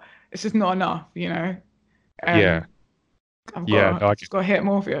 but it's just not enough, you know. I've just got to hit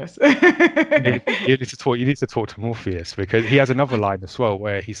Morpheus. You need to talk to Morpheus, because he has another line as well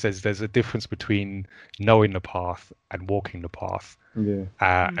where he says there's a difference between knowing the path and walking the path. And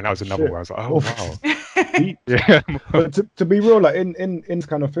that was another where I was like, oh wow. But to be real, like in this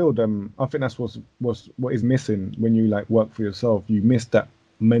kind of field, I think that's what is missing when you like work for yourself. You miss that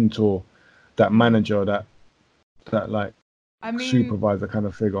mentor, that manager, that like I mean, supervisor kind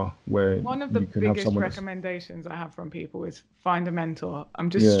of figure where one of the you can have biggest someone that's, recommendations I have from people is find a mentor. I'm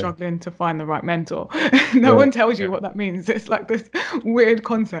just yeah, struggling to find the right mentor. No yeah, one tells you Yeah. what that means. It's like this weird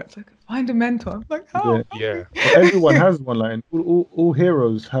concept. Like, find a mentor. I'm like, how? yeah. Yeah. Well, everyone has one. Like all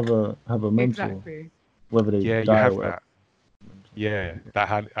heroes have a mentor, Exactly. whether they Yeah, you die or have whatever. that. Yeah,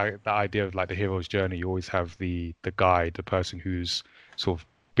 that idea of like the hero's journey. You always have the guide, the person who's sort of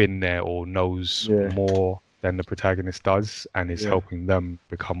been there or knows Yeah, more than the protagonist does, and is yeah. helping them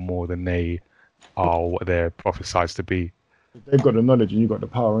become more than they are or what they're prophesized to be. They've got the knowledge and you got the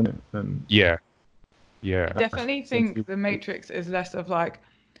power in it, and Yeah, I yeah, definitely think essentially, The Matrix is less of like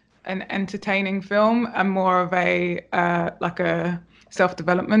an entertaining film and more of a like a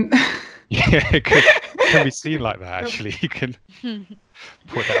self-development. yeah. Can be seen like that actually. You can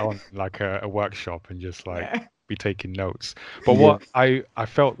put that on like a workshop and just like Yeah. be taking notes. But yeah, what I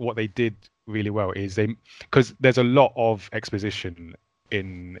felt what they did really well is because there's a lot of exposition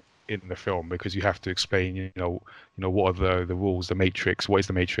in the film because you have to explain what are the rules, the Matrix, what is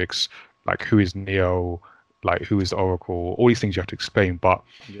the Matrix, like who is Neo, like who is Oracle, all these things you have to explain, but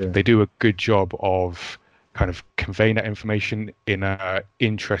yeah, they do a good job of kind of conveying that information in a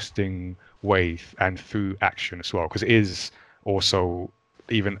interesting way and through action as well because it is also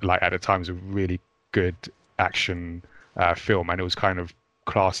even like at the time was a really good action film, and it was kind of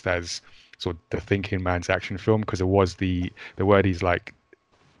classed as sort of the thinking man's action film because there were these like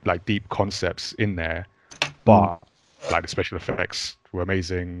deep concepts in there, but like the special effects were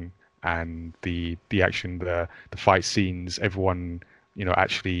amazing and the action, the fight scenes, everyone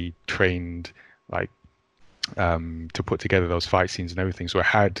actually trained like to put together those fight scenes and everything, so it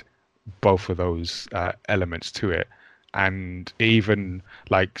had both of those elements to it. And even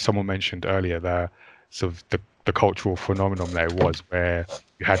like someone mentioned earlier, the sort of the cultural phenomenon there was where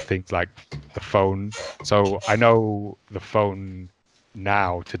you had things like the phone. So I know the phone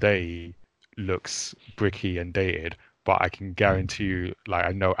now today looks bricky and dated, but I can guarantee you, like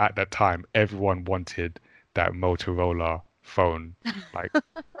I know at that time everyone wanted that Motorola phone. Like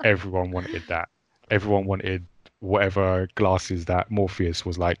everyone wanted that. Everyone wanted whatever glasses that Morpheus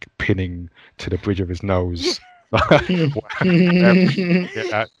was like pinning to the bridge of his nose.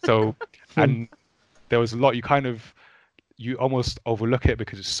 Yeah, so, and there was a lot you almost overlook it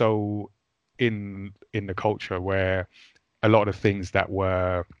because it's so in the culture where a lot of the things that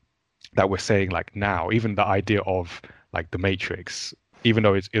we're saying like now, even the idea of like the Matrix, even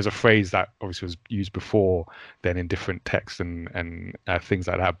though it's a phrase that obviously was used before then in different texts and things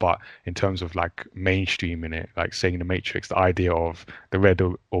like that, but in terms of like mainstream in it, like saying the Matrix, the idea of the red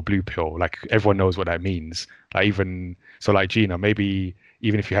or blue pill, like everyone knows what that means. Like even so, like Gina, maybe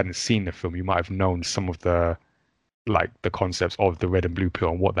even if you hadn't seen the film, you might have known some of the like the concepts of the red and blue pill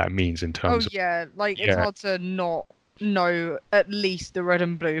and what that means in Oh terms of yeah, like it's yeah. hard to not know at least the red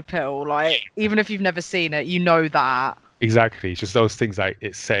and blue pill. Like even if you've never seen it, you know that. Exactly. It's just those things like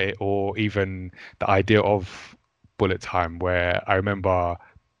it say, or even the idea of bullet time, where I remember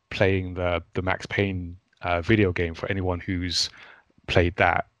playing the Max Payne video game for anyone who's played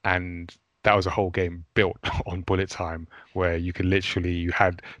that, and that was a whole game built on bullet time, where you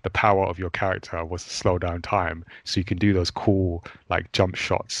had the power of your character was to slow down time, so you can do those cool like jump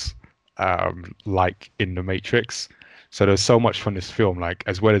shots, like in the Matrix. So there's so much from this film, like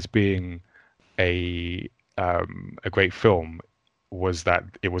as well as being a a great film, was that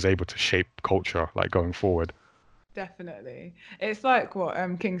it was able to shape culture like going forward. Definitely. It's like what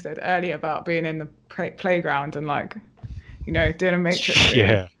King said earlier about being in the playground and like, doing a Matrix thing.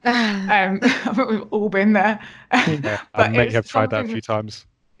 Yeah, I think we've all been there. yeah. I But may have it's tried that a something few times.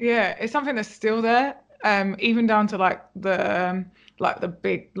 yeah, it's something that's still there. Even down to like the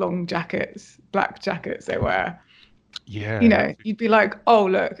big long jackets, black jackets they wear. Yeah, You'd be like, oh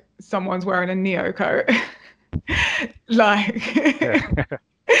look, someone's wearing a Neo coat. Like yeah.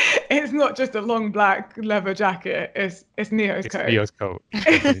 it's not just a long black leather jacket, it's Neo's It's coat. Neo's coat. It's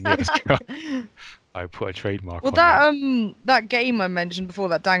definitely Neo's coat. I put a trademark Well, on that. that game I mentioned before,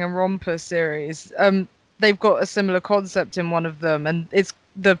 that Danganronpa series, they've got a similar concept in one of them, and it's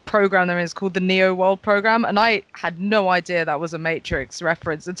the program they're in is called the Neo World program, and I had no idea that was a Matrix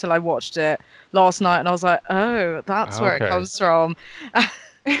reference until I watched it last night, and I was like, oh, that's where it Okay. comes from.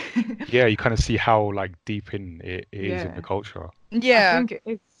 Yeah, you kind of see how like deep in it is in Yeah. the culture. I Yeah. think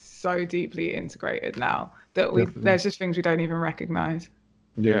it's so deeply integrated now that Definitely. there's just things we don't even recognize.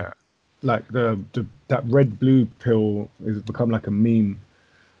 yeah. Like that red blue pill has become like a meme,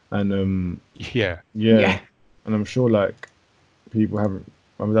 and Yeah. yeah, and I'm sure like people haven't.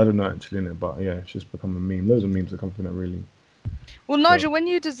 I mean, I don't know actually in it, but yeah, it's just become a meme. Loads of memes that come from that really. Well, Nigel, when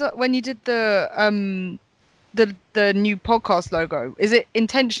you did the the new podcast logo, is it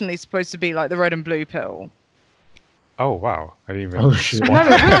intentionally supposed to be like the red and blue pill? Oh wow! I didn't even. Oh, shit. No, it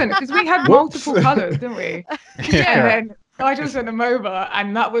wasn't, because we had Whoops. multiple colours, didn't we? Yeah, and then I just sent them over,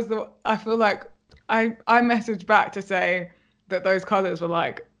 and that was I feel like I messaged back to say that those colours were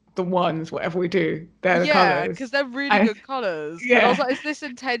like the ones, whatever we do, they're the Yeah, colours. because they're really good colours. Yeah. And I was like, is this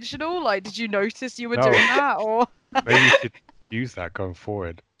intentional? Like, did you notice you were No. doing that? Or Maybe you should use that going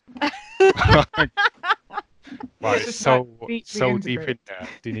forward. Wow, It's it's just like deeply so deep in integrated. there.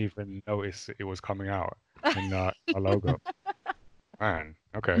 Didn't even notice it was coming out in our logo. Man,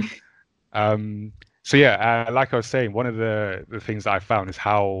 okay. So yeah, like I was saying, one of the things that I found is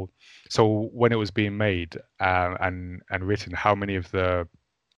how, so when it was being made and written, how many of the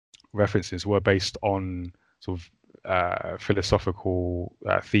references were based on sort of philosophical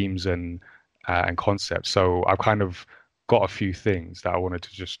themes and concepts. So I've kind of got a few things that I wanted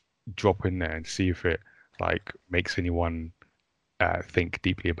to just drop in there and see if it like makes anyone think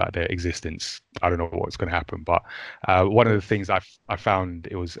deeply about their existence. I don't know what's going to happen, but one of the things I found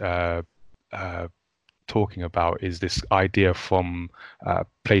it was talking about is this idea from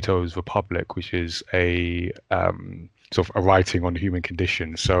Plato's Republic, which is a sort of a writing on the human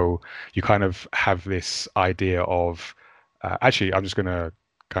condition. So you kind of have this idea of actually, I'm just going to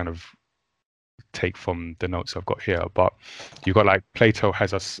kind of take from the notes I've got here, but you've got like Plato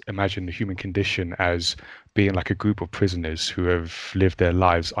has us imagine the human condition as being like a group of prisoners who have lived their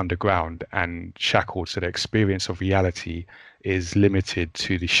lives underground and shackled, so their experience of reality is limited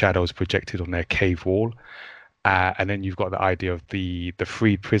to the shadows projected on their cave wall. And then you've got the idea of the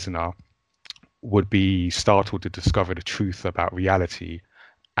freed prisoner would be startled to discover the truth about reality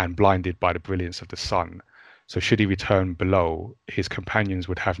and blinded by the brilliance of the sun. So should he return below, his companions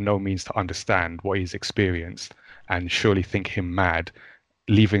would have no means to understand what he's experienced and surely think him mad.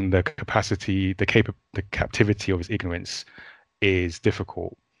 Leaving the capacity, the captivity of his ignorance is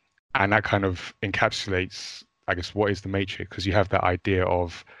difficult. And that kind of encapsulates, I guess, what is the Matrix, because you have that idea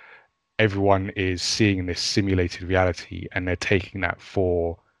of everyone is seeing this simulated reality and they're taking that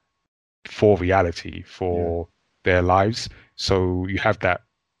for reality, for their lives. So you have that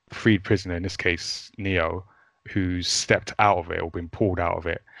freed prisoner, in this case Neo, who's stepped out of it or been pulled out of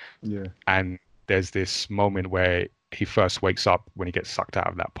it. Yeah. And there's this moment where he first wakes up when he gets sucked out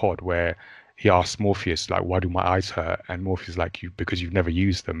of that pod, where he asks Morpheus, like, why do my eyes hurt? And Morpheus is like, because you've never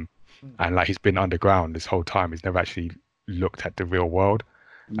used them. And like, he's been underground this whole time. He's never actually looked at the real world.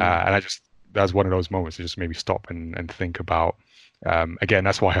 And that was one of those moments that just made me stop and think about, again,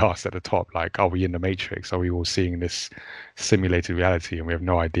 that's why I asked at the top, like, are we in the Matrix? Are we all seeing this simulated reality and we have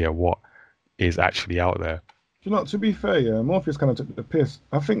no idea what is actually out there? You know, to be fair, yeah, Morpheus kind of took the piss.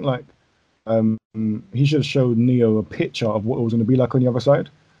 I think like he should have showed Neo a picture of what it was going to be like on the other side,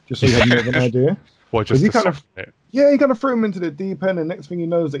 just so he had more of an idea. Well, just he to kind of, soften it. yeah, he kind of threw him into the deep end, and next thing he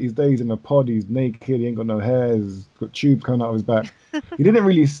knows that he's there, he's in a pod, he's naked, he ain't got no hair, he's got tubes coming out of his back. He didn't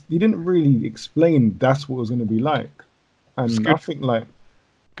really explain that's what it was going to be like, and I think like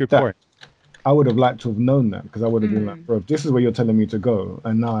Good point. I would have liked to have known that, because I would have been like, bro, this is where you're telling me to go,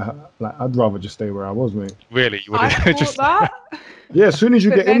 and now I'd rather just stay where I was, mate. Really, you would I have thought just that. Yeah, as soon as you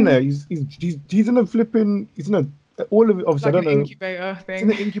But get in then- there, he's in a flipping, he's in a, all of it, obviously, Like I an don't know. incubator He's in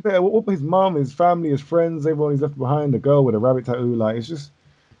the thing. incubator. What his mom, his family, his friends, everyone he's left behind, the girl with a rabbit tattoo, like, it's just,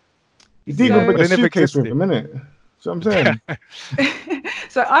 he didn't even So- bring a They never suitcase with him, existed. innit? So I'm saying,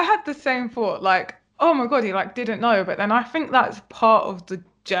 So I had the same thought, like, oh my God, he like didn't know. But then I think that's part of the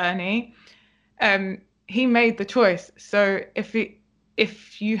journey. He made the choice. So if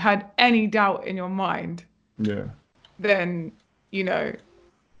you had any doubt in your mind, yeah. then you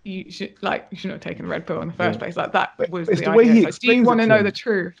shouldn't have taken the red pill in the first Yeah. place. Like that But was it's the the way idea. he Like, do you explains want it to to know him. the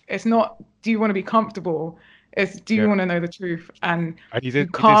truth? It's not, do you want to be comfortable? It's, do you Yeah. want to know the truth? And and he you did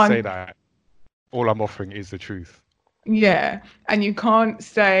say can't- that all I'm offering is the truth. yeah, and you can't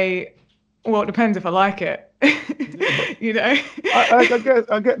say, well, it depends if I like it. You know? I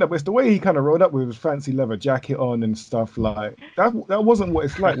get that, but it's the way he kind of rode up with his fancy leather jacket on and stuff. Like that wasn't what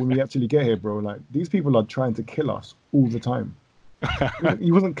it's like when we actually get here, bro. Like these people are trying to kill us all the time.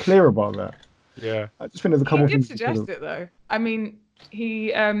 He wasn't clear about that. Yeah. I just think there's a couple He of did things. he could've- suggest it though. I mean,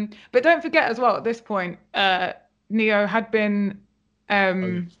 he but don't forget as well at this point, Neo had been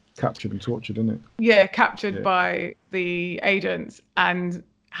captured and tortured, innit? captured Yeah. by the agents and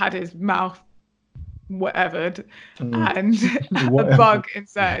had his mouth whatevered and a Whatever. bug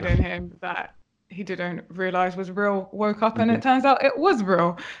inserted in him that he didn't realize was real, woke up and Yeah. it turns out it was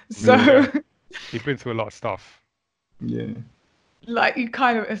real. So Yeah. He's been through a lot of stuff. Yeah. like you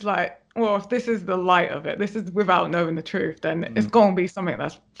kind of, it's like, well, if this is the light of it, this is without knowing the truth, then it's going to be something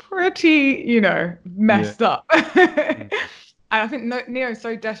that's pretty, messed up. And I think Neo's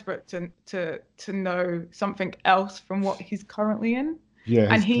so desperate to know something else from what he's currently in.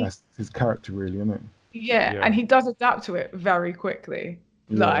 Yeah, and that's his character, really, isn't it? Yeah, and he does adapt to it very quickly.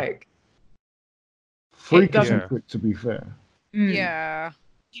 Yeah. Like, freakishly quick, to be fair. Yeah.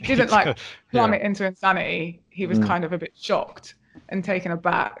 He didn't like plummet into insanity. He was kind of a bit shocked and taken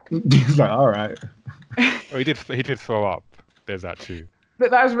aback. He's like, all right. Oh, he did throw up. There's that too.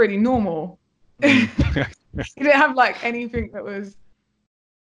 But that was really normal. He didn't have like anything that was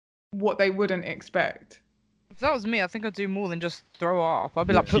what they wouldn't expect. If that was me, I think I'd do more than just throw up. I'd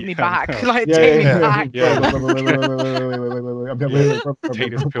be like, put me back. Like, Yeah, take yeah, me back. Yeah. Wait.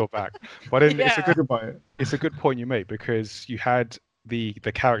 Take this pill back. But then Yeah. it's a good point you make, because you had the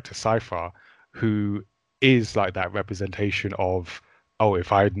character Cypher, who is like that representation of, oh,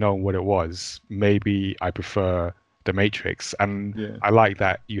 if I had known what it was, maybe I prefer the Matrix. And I like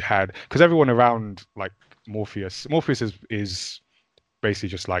that you had, because everyone around like Morpheus is basically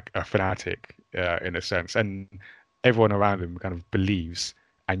just like a fanatic in a sense, and everyone around him kind of believes.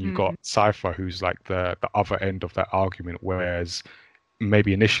 And you got Cypher, who's like the other end of that argument, whereas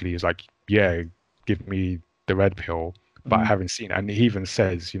maybe initially is like, yeah, give me the red pill, but I haven't seen it. And he even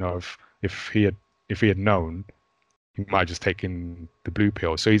says, if he had known, he might have just taken the blue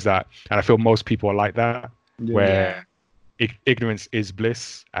pill. So he's that, and I feel most people are like that, where ignorance is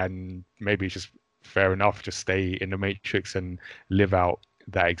bliss, and maybe it's just fair enough, just stay in the Matrix and live out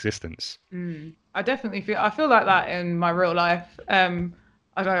that existence. I definitely feel like that in my real life. I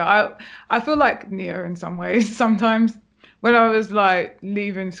don't know. I feel like Neo in some ways sometimes. When I was like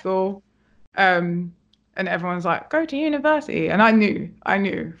leaving school, and everyone's like, go to university, and I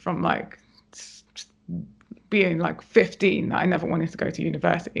knew from like being like 15 that I never wanted to go to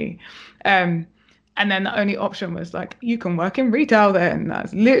university. And then the only option was like, you can work in retail then.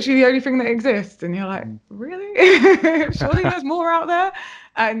 That's literally the only thing that exists. And you're like, really? Surely there's more out there?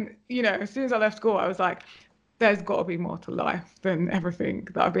 And, as soon as I left school, I was like, there's got to be more to life than everything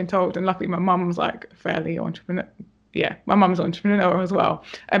that I've been told. And luckily my mum's like fairly entrepreneur. Yeah, my mum's entrepreneur as well.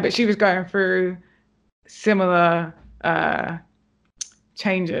 But she was going through similar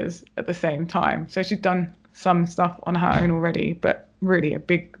changes at the same time. So she'd done some stuff on her own already, but really a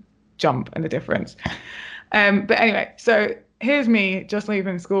big jump and a difference. But anyway, so here's me just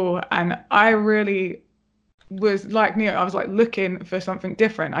leaving school, and I really was like Neo. I was like looking for something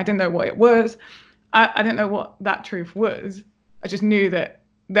different. I didn't know what it was. I didn't know what that truth was. I just knew that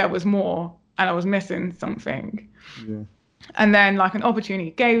there was more, and I was missing something. Yeah. And then like an opportunity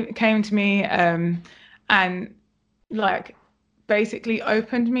came to me, and like basically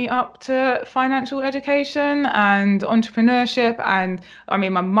opened me up to financial education and entrepreneurship. And I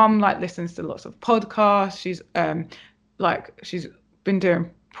mean, my mum like listens to lots of podcasts. She's she's been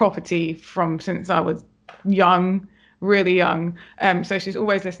doing property from since I was young, really young. So she's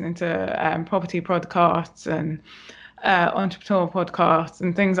always listening to property podcasts and entrepreneur podcasts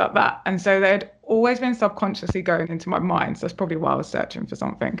and things like that. And so they'd always been subconsciously going into my mind. So that's probably why I was searching for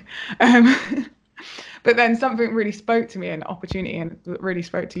something. But then something really spoke to me, an opportunity, and really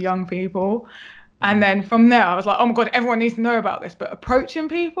spoke to young people. And then from there, I was like, oh my God, everyone needs to know about this. But approaching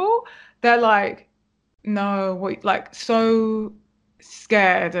people, they're like, no, what, like so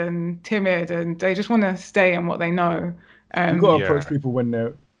scared and timid, and they just want to stay in what they know. You got to approach people when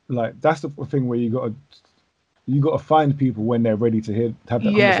they're like, that's the thing where you got to find people when they're ready to have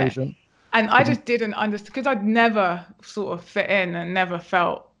that conversation. And I just didn't understand, because I'd never sort of fit in and never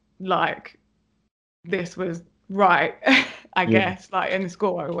felt like this was right. I guess like in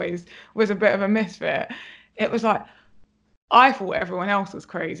school I always was a bit of a misfit. It was like I thought everyone else was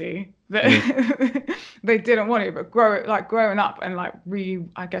crazy that they didn't want to, but growing up and like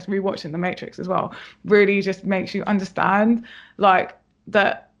rewatching The Matrix as well really just makes you understand like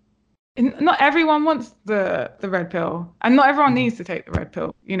that not everyone wants the red pill, and not everyone needs to take the red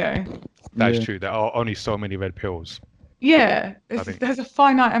pill, That's true. There are only so many red pills. Yeah, there's a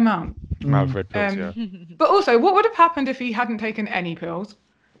finite amount of red pills. But also, what would have happened if he hadn't taken any pills?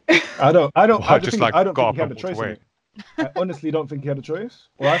 I don't think got he had a choice in it. I honestly don't think he had a choice.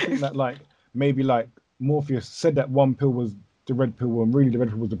 Or I think that like maybe like Morpheus said that one pill was the red pill, and really the red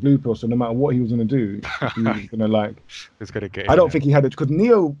pill was the blue pill. So no matter what he was gonna do, he was gonna like. It's gonna get. I don't think he had it, because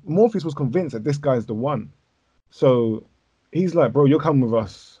Morpheus was convinced that this guy's the one. So he's like, bro, you're coming with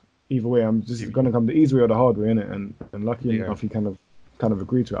us. Either way, I'm just gonna come the easy way or the hard way, innit? And lucky enough, he kind of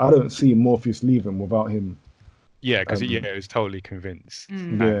agreed to it. I don't see Morpheus leaving without him. Yeah, because he was totally convinced.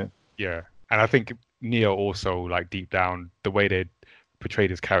 Yeah. And I think Neo also, like deep down, the way they portrayed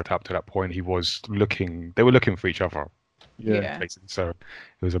his character up to that point. They were looking for each other, Yeah. basically. So it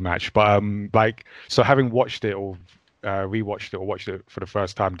was a match. But like, so having watched it or rewatched it or watched it for the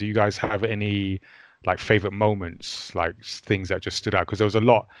first time, do you guys have any like favorite moments, like things that just stood out? Because there was a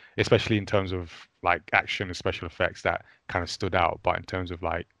lot, especially in terms of like action and special effects, that kind of stood out. But in terms of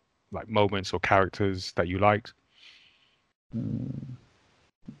like moments or characters that you liked.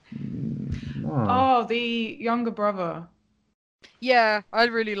 Oh, the younger brother. Yeah, I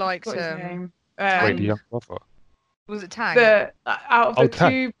really liked What's his name? Wait, the young brother. Was it Tang? Out of the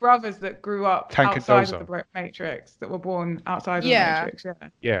Tank. two brothers that grew up Tank and outside Doza. of the Matrix, that were born outside of the Yeah. Matrix. Yeah.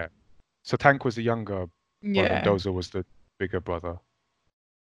 Yeah. So Tank was the younger brother, and Yeah. Doza was the bigger brother.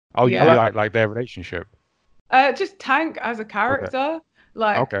 Oh, you Yeah. like their relationship? Just Tank as a character,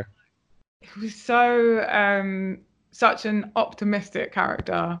 like Okay. he was so such an optimistic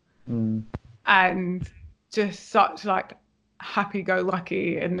character and just such like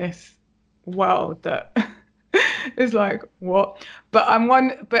happy-go-lucky in this world that is like what. But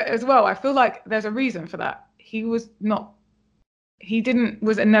as well, I feel like there's a reason for that. He was never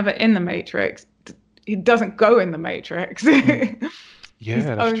in the Matrix. He doesn't go in the Matrix. Yeah,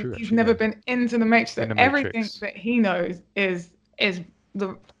 that's true. He's actually, never yeah. been into the Matrix. So In the everything Matrix. that he knows is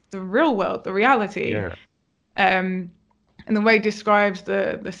the real world, the reality. Yeah. And the way he describes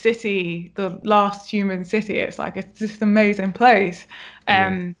the city, the last human city, it's like it's this amazing place.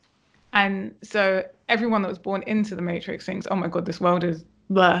 And so everyone that was born into the Matrix thinks, oh my God, this world is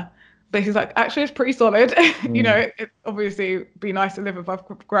blah. But he's like, actually, it's pretty solid. You know, it obviously be nice to live above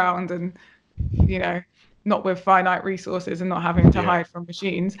ground and, you know, not with finite resources and not having to hide from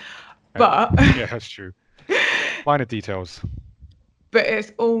machines. But yeah, that's true. Minor details. But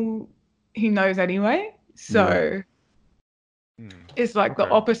it's all he knows anyway. So it's like the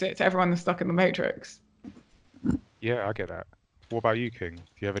opposite to everyone that's stuck in the Matrix. Yeah, I get that. What about you, King? Do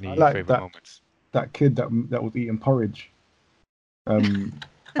you have any like favorite moments? That kid that was eating porridge. And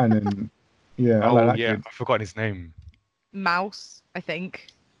then I like that kid. I've forgotten his name. Mouse, I think.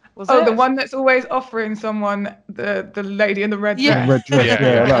 The one that's always offering someone the lady in the red dress. Red dress,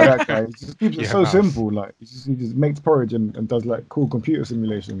 Yeah. like that guy. He just keeps it so Mouse. simple. Like he just makes porridge and does like cool computer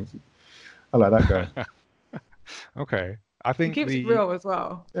simulations. I like that guy. Okay, I He think keeps it real as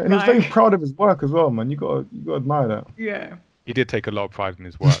well. Yeah, and he's very proud of his work as well, man. You gotta admire that. Yeah. he did take a lot of pride in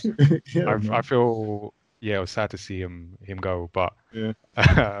his work. Yeah, I feel it was sad to see him go, but Yeah.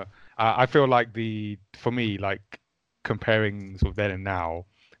 I feel like for me, like comparing sort of then and now,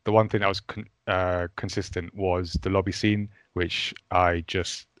 the one thing that was consistent was the lobby scene, which I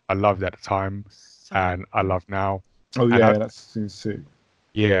loved at the time and I love now. Oh And yeah, that's sick.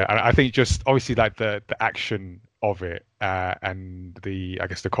 Yeah, and I think just obviously like the action of it and the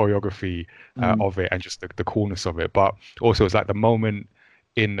choreography of it and just the coolness of it, but also it's like the moment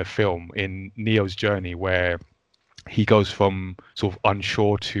in the film in Neo's journey where he goes from sort of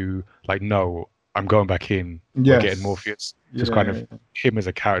unsure to like, no, I'm going back in. We're Yes. getting Morpheus. Just kind of him as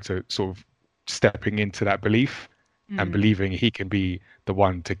a character sort of stepping into that belief and believing he can be the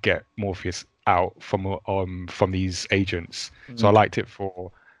one to get Morpheus out from these agents. So I liked it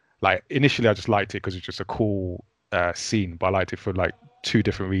for like initially I just liked it because it's just a cool scene, but I liked it for like two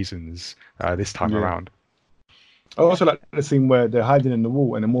different reasons this time around. I also like the scene where they're hiding in the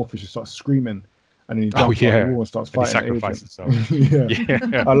wall and then Morpheus just starts screaming and then he jumps out the wall and starts And he fighting. sacrifices himself.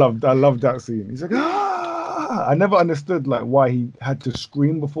 Yeah. I love that scene. He's like, ah! I never understood like why he had to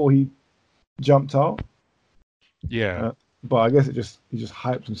scream before he jumped out. Yeah. But I guess he just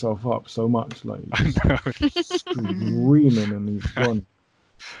hyped himself up so much, like I know. screaming and he's gone.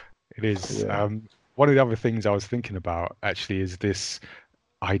 It is. Yeah. One of the other things I was thinking about actually is this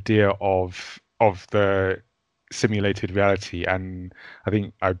idea of the simulated reality, and I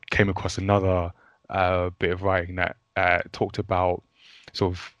think I came across another bit of writing that talked about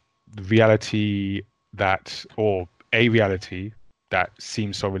sort of the reality or a reality that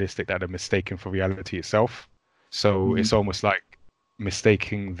seems so realistic that they're mistaken for reality itself. So it's almost like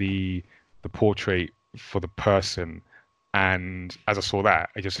mistaking the portrait for the person. And as I saw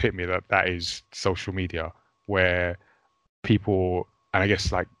that, it just hit me that is social media, where people, and I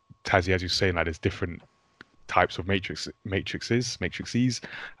guess like Tazzy, as you're saying, like there's different types of matrices, and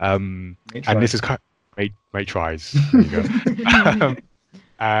this is kind of matrices. There you go.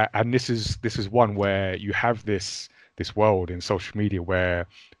 And this is one where you have this world in social media where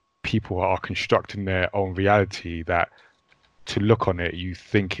people are constructing their own reality that to look on it you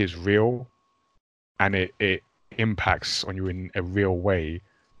think is real, and it impacts on you in a real way,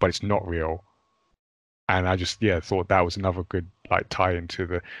 but it's not real. And I just thought that was another good like tie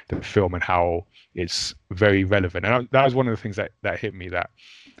into the film and how it's very relevant. And that was one of the things that hit me, that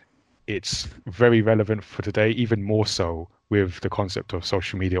it's very relevant for today, even more so with the concept of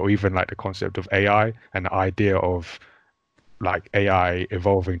social media, or even like the concept of AI and the idea of like AI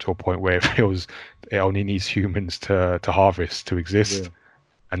evolving to a point where it feels it only needs humans to harvest to exist, Yeah.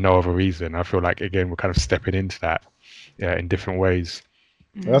 and no other reason. I feel like again we're kind of stepping into that, in different ways.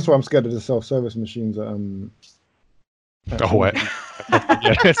 That's why I'm scared of the self-service machines at Oh, wait.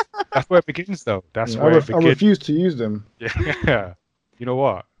 Yeah, that's where it begins, though. That's I where it I begins. refuse to use them. Yeah. You know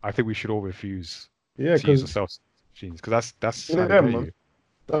what? I think we should all refuse Yeah, to use the because self machines, because that's how they get you.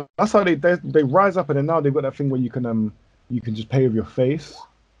 that's how they rise up, and then now they've got that thing where you can just pay with your face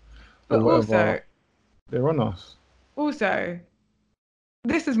or But whatever. They're on us. also,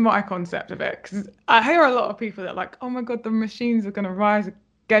 this is my concept of it, because I hear a lot of people that are like, oh my God, the machines are going to rise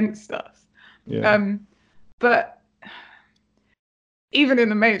against us. Yeah. But even in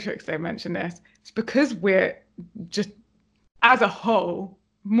the Matrix, they mention this. It's because we're just, as a whole,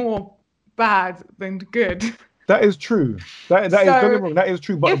 more bad than good. That is true. That is, don't get me wrong, that is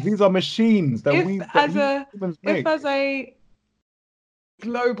true. But if- these are machines that if we as humans make. as a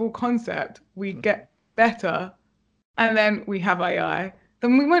global concept we get better, and then we have AI,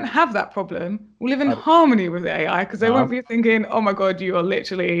 then we won't have that problem. We'll live in harmony with the AI, because they won't be thinking, oh my God, you are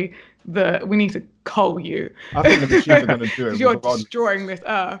literally we need to cull you. I think the machines are going to do it. You're regardless. destroying this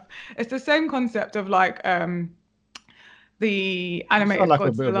earth. It's the same concept of like the animated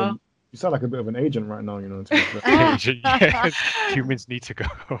Godzilla. You sound like a bit of an agent right now, you know. Yes, humans need to go.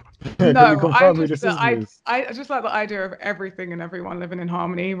 No, I just like the idea of everything and everyone living in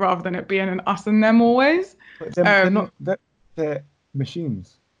harmony, rather than it being an us and them always. But they're not. They're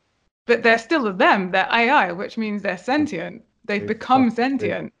machines. But they're still them. They're AI, which means they're sentient. They've become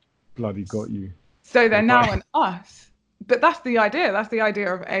sentient. Bloody got you. So they're now an us. But that's the idea. That's the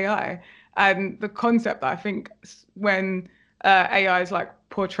idea of AI, and the concept that I think when AI is like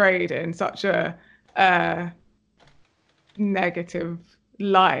portrayed in such a negative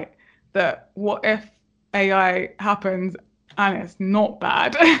light, that what if AI happens and it's not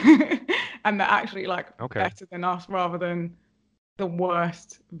bad, and they're actually like better than us, rather than the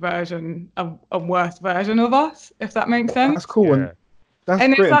worst version of a worse version of us, if that makes sense. That's cool. Yeah.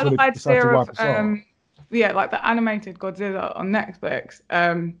 And it's like the idea of like the animated Godzilla on Netflix.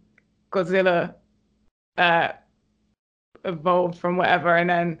 Godzilla evolved from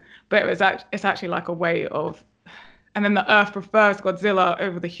whatever, but it's actually like a way of, and then the Earth prefers Godzilla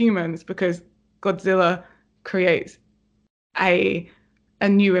over the humans, because Godzilla creates a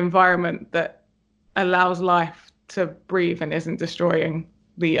new environment that allows life to breathe and isn't destroying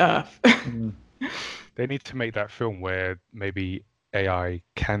the Earth. They need to make that film where maybe AI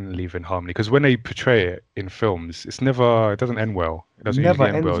can live in harmony, because when they portray it in films, it doesn't end well. It doesn't usually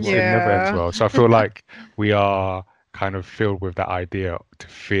end well. It never ends well. So I feel like we are kind of filled with that idea to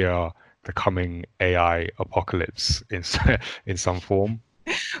fear the coming AI apocalypse in some form.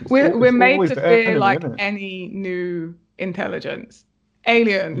 We're made to fear like any new intelligence,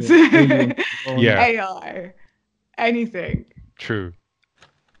 aliens, AI, anything. True.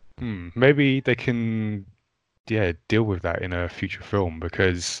 Maybe they can deal with that in a future film,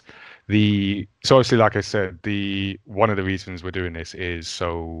 because so obviously, like I said, one of the reasons we're doing this is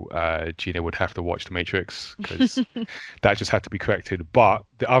so Gina would have to watch The Matrix, because that just had to be corrected. But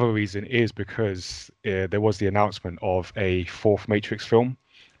the other reason is because there was the announcement of a fourth Matrix film,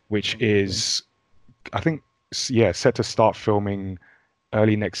 which is, I think, set to start filming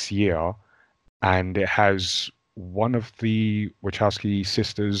early next year, and it has one of the Wachowski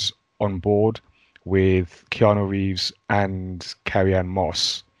sisters on board, with Keanu Reeves and Carrie-Anne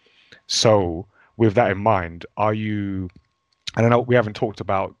Moss. So with that in mind, I don't know, we haven't talked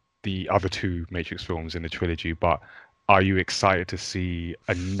about the other two Matrix films in the trilogy, but are you excited to see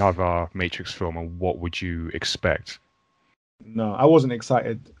another Matrix film, and what would you expect? No, I wasn't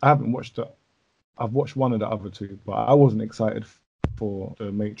excited. I haven't watched it. I've watched one of the other two, but I wasn't excited for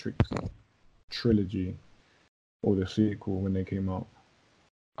the Matrix trilogy or the sequel when they came out.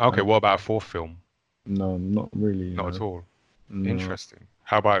 Okay, what about a fourth film? No, not really. Not at all. No. Interesting.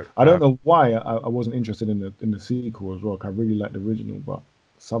 How about? I don't know why I wasn't interested in the sequel as well. I really liked the original, but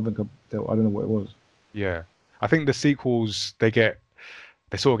something I don't know what it was. Yeah, I think the sequels they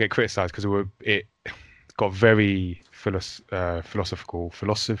sort of get criticized because it got very philosophical.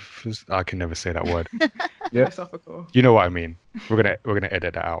 Philosophers, I can never say that word. Philosophical. You know what I mean. We're gonna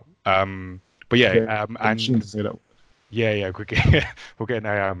edit that out. But yeah, and to say that. Yeah, we'll get an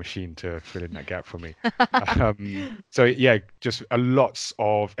AI machine to fill in that gap for me. So yeah, just lots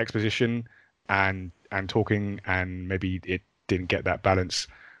of exposition and talking, and maybe it didn't get that balance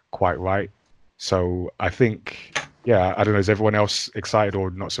quite right. So I think, yeah, I don't know, is everyone else excited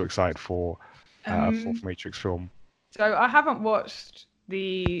or not so excited for a fourth Matrix film? So I haven't watched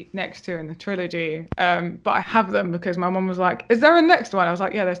the next two in the trilogy, but I have them because my mum was like, "Is there a next one?" I was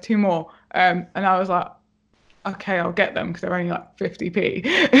like, "Yeah, there's two more," and I was like, "Okay, I'll get them because they're only like 50p."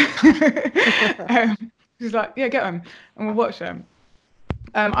 She's like, "Yeah, get them, and we'll watch them."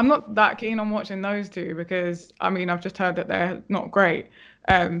 I'm not that keen on watching those two because I mean I've just heard that they're not great,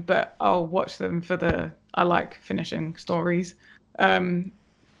 but I'll watch them for I like finishing stories.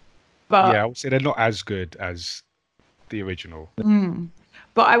 But Yeah, I would say they're not as good as the original.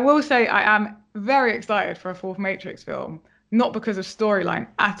 But I will say I am very excited for a fourth Matrix film, not because of storyline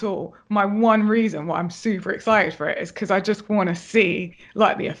at all. My one reason why I'm super excited for it is because I just want to see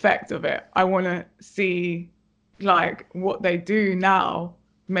like the effect of it. I want to see like what they do now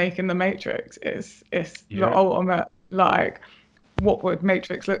making the Matrix is the ultimate like what would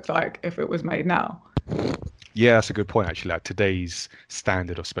Matrix look like if it was made now? Yeah, that's a good point actually. Like today's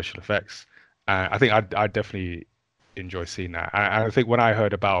standard of special effects, I think I'd definitely enjoy seeing that. I think when I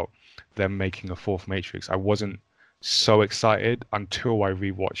heard about them making a fourth Matrix, I wasn't so excited until I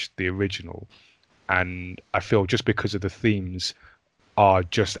rewatched the original, and I feel just because of the themes are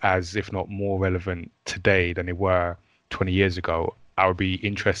just as, if not more relevant today than they were 20 years ago. I would be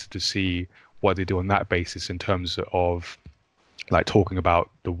interested to see what they do on that basis in terms of like talking about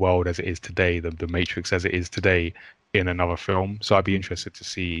the world as it is today, the Matrix as it is today in another film. So I'd be interested to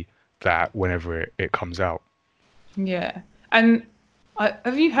see that whenever it comes out. Yeah. And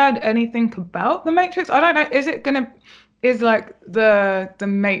have you heard anything about the Matrix? I don't know. Is like the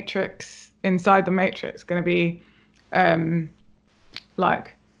Matrix inside the Matrix gonna be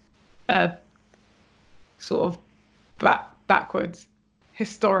like a sort of backwards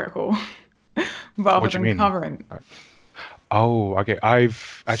historical rather What do you than mean? current? Oh, okay.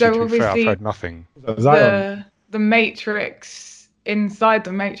 I've actually, So to be fair, I've obviously heard nothing. Zion. the Matrix inside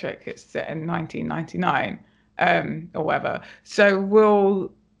the Matrix it's set in 1999 or whatever. So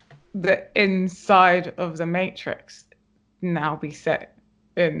will the inside of the Matrix now be set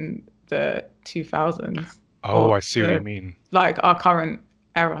in the 2000s? Oh, Or I see what you mean. like our current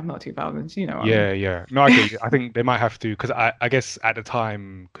era, not 2000s, you know what I mean? Yeah. No, I get you. I think they might have to, because I guess at the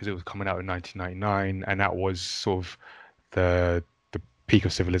time, because it was coming out in 1999, and that was sort of the peak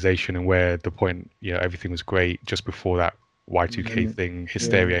of civilization and where the point, everything was great just before that Y2K thing,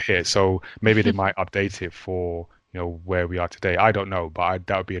 hysteria hit. So maybe they might update it for, where we are today. I don't know, but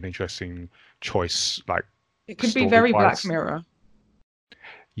that would be an interesting choice, like It could be very Black story-wise.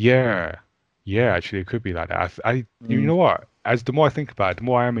 Mirror. Yeah, actually, it could be like that. You know what? As the more I think about it, the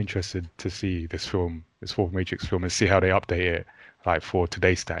more I am interested to see this film, this fourth Matrix film, and see how they update it, like for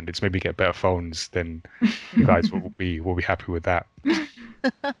today's standards. Maybe get better phones. Then you guys will be happy with that.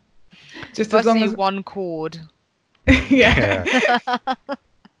 Just as long as one chord. yeah.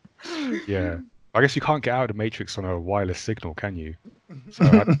 Yeah. I guess you can't get out of the Matrix on a wireless signal, can you? So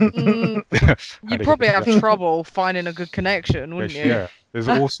You'd probably have trouble finding a good connection, wouldn't you? Yeah, there's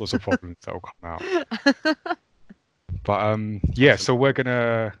all sorts of problems that will come out. But yeah, so we're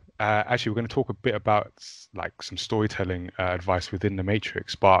gonna talk a bit about like some storytelling advice within the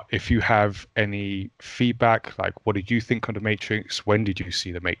Matrix. But if you have any feedback, like what did you think on the Matrix? When did you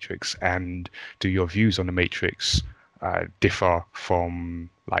see the Matrix? And do your views on the Matrix differ from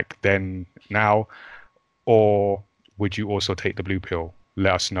like then, now? Or would you also take the blue pill?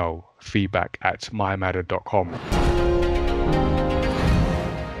 Let us know. feedback@mymatter.com.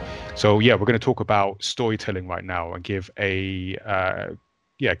 So yeah, we're going to talk about storytelling right now and give a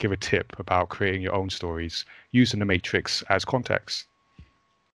tip about creating your own stories using the Matrix as context.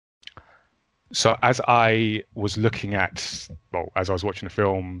 So as I was as I was watching the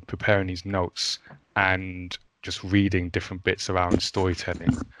film, preparing these notes and just reading different bits around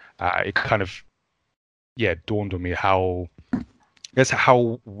storytelling, it kind of dawned on me how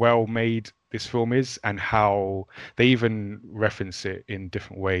well made this film is, and how they even reference it in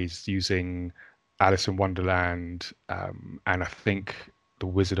different ways using Alice in Wonderland, and I think The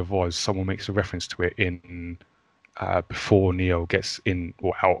Wizard of Oz. Someone makes a reference to it in before Neo gets in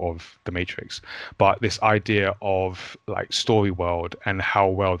or out of the Matrix. But this idea of like story world and how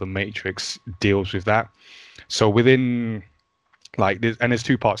well the Matrix deals with that. So within there's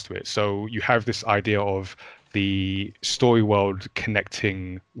two parts to it. So you have this idea of the story world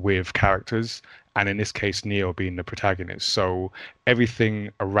connecting with characters, and in this case Neo being the protagonist. So everything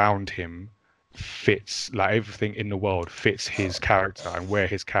around him fits, like everything in the world fits his character and where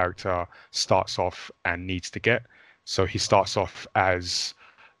his character starts off and needs to get. So he starts off as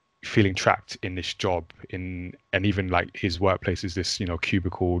feeling trapped in this job and even like his workplace is this,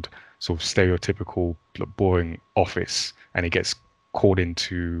 cubicled sort of stereotypical boring office, and he gets called in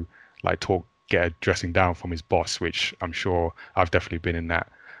to like get a dressing down from his boss, which I'm sure I've definitely been in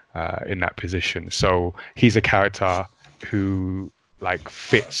that position. So he's a character who like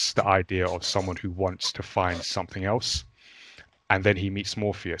fits the idea of someone who wants to find something else, and then he meets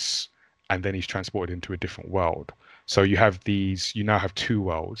Morpheus, and then he's transported into a different world. So you now have two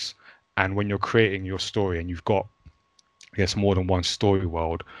worlds, and when you're creating your story and you've got, I guess, more than one story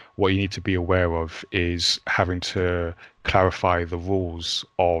world, what you need to be aware of is having to clarify the rules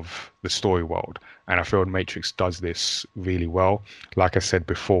of the story world. And I feel Matrix does this really well. Like I said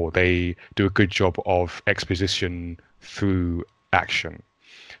before, they do a good job of exposition through action.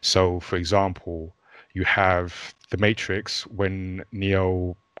 So, for example, you have the Matrix when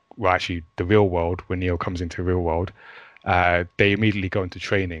Neo, well, actually the real world, when Neo comes into the real world, they immediately go into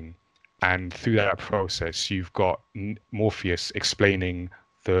training. And through that process, you've got Morpheus explaining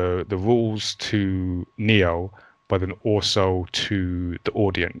the rules to Neo, but then also to the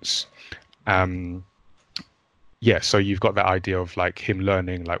audience. So you've got that idea of like him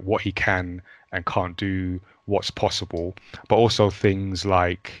learning like what he can and can't do, what's possible, but also things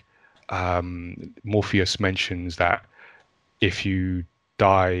like Morpheus mentions that if you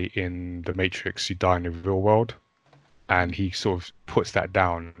die in the Matrix, you die in the real world. And he sort of puts that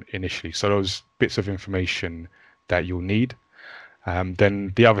down initially. So those bits of information that you'll need.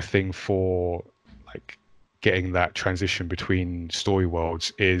 Then the other thing for like getting that transition between story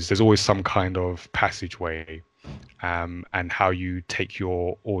worlds is there's always some kind of passageway, and how you take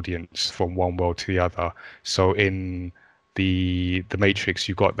your audience from one world to the other. So in the Matrix,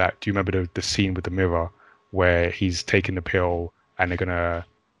 you got that. Do you remember the scene with the mirror where he's taking the pill and they're gonna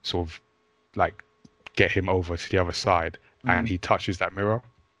sort of like get him over to the other side, and he touches that mirror?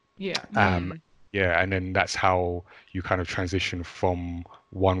 Yeah. And then that's how you kind of transition from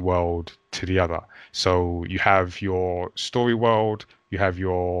one world to the other. So you have your story world, you have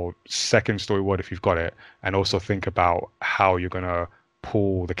your second story world if you've got it, and also think about how you're going to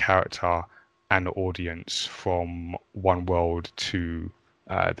pull the character and the audience from one world to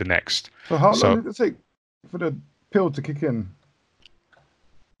the next. So how long did it take for the pill to kick in?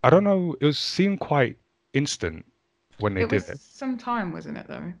 I don't know. It seemed quite instant when they did it. Some time, wasn't it,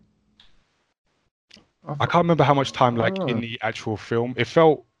 though? I can't remember how much time, like in the actual film. It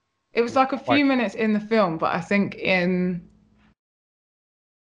was like a few minutes in the film, but I think I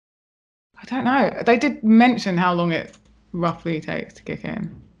don't know. They did mention how long it roughly takes to kick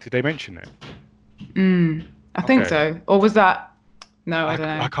in. Did they mention it? I think so. Or was that? No, I don't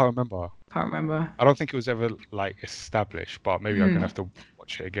know. I can't remember. Can't remember. I don't think it was ever like established, but maybe I'm gonna have to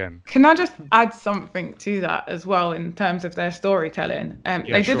watch it again. Can I just add something to that as well in terms of their storytelling?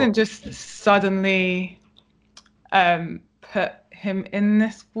 They didn't just suddenly put him in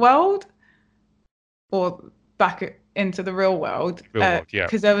this world or back into the real world.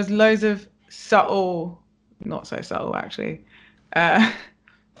 Because there was loads of subtle, not so subtle actually,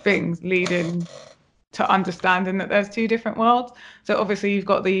 things leading to understanding that there's two different worlds. So obviously you've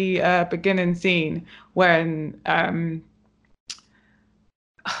got the beginning scene when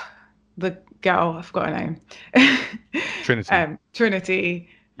the girl, I forgot her name, Trinity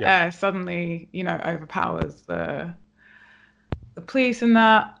suddenly, overpowers the police and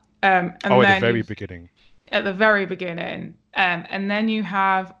that. And at the very beginning. At the very beginning. And then you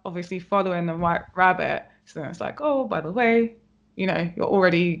have obviously following the White Rabbit. So then it's like, oh, by the way, you're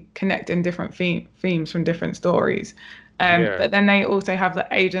already connecting different themes from different stories. But then they also have the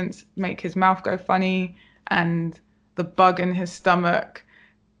agents make his mouth go funny and the bug in his stomach.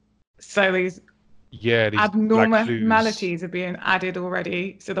 So these abnormalities are being added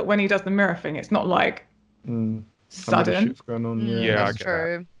already, so that when he does the mirror thing, it's not like sudden. Shit's going on. That's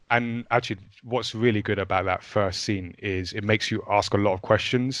true. And actually, what's really good about that first scene is it makes you ask a lot of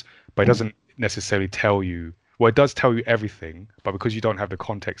questions, but it doesn't necessarily tell you. Well, it does tell you everything, but because you don't have the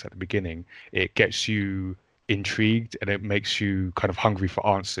context at the beginning, it gets you intrigued and it makes you kind of hungry for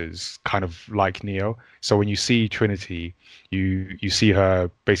answers, kind of like Neo. So when you see Trinity, you see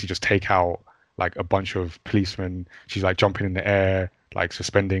her basically just take out like a bunch of policemen. She's like jumping in the air, like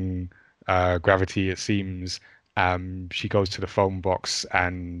suspending gravity, it seems. She goes to the phone box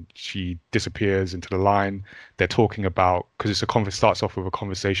and she disappears into the line. They're talking about, because starts off with a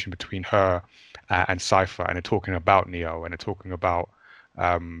conversation between her and Cypher, and they're talking about Neo, and they're talking about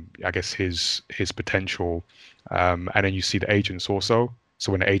I guess his potential, and then you see the agents also.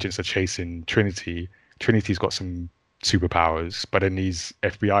 So when the agents are chasing Trinity's got some superpowers, but then these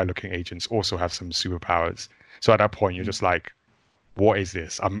FBI looking agents also have some superpowers. So at that point you're just like, what is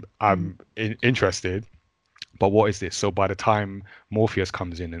this? I'm interested, but what is this? So by the time Morpheus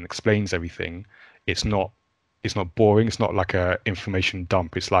comes in and explains everything, it's not boring. It's not like a information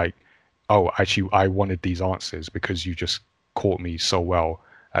dump. It's like, oh, actually, I wanted these answers because you just caught me so well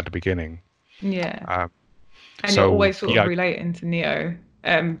at the beginning. Yeah. And you're So always sort of yeah, relating to Neo.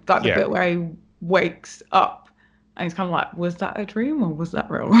 Like the yeah, bit where he wakes up and he's kind of like, was that a dream or was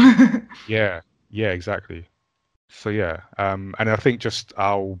that real? yeah, yeah, exactly. So yeah, and I think just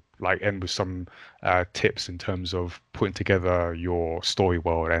I'll like end with some tips in terms of putting together your story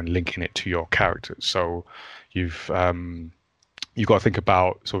world and linking it to your characters. So you've got to think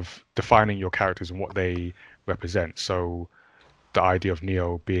about sort of defining your characters and what they represent. So the idea of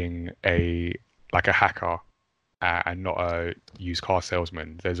Neo being a like a hacker and not a used car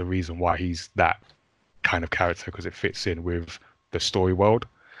salesman. There's a reason why he's that kind of character because it fits in with the story world.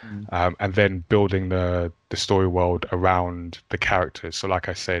 And then building the story world around the characters. So like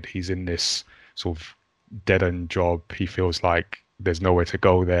I said, he's in this sort of dead end job. He feels like there's nowhere to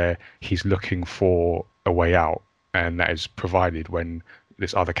go there. He's looking for a way out, and that is provided when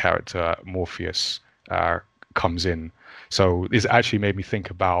this other character, Morpheus, comes in. So this actually made me think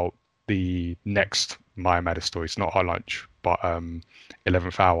about the next Maya Matter story. It's not Hot Lunch, but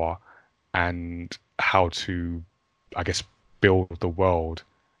 11th Hour, and how to, I guess, build the world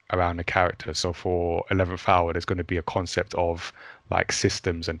around the character. So for 11th Hour, there's going to be a concept of like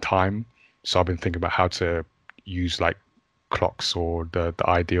systems and time. So I've been thinking about how to use like clocks or the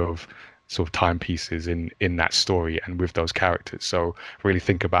idea of sort of timepieces in that story and with those characters. So really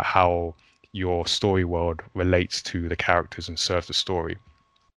think about how your story world relates to the characters and serves the story.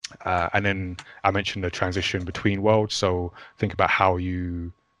 And then I mentioned the transition between worlds. So think about how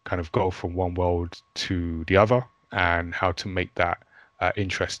you kind of go from one world to the other and how to make that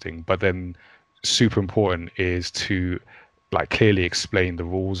interesting. But then super important is to like clearly explain the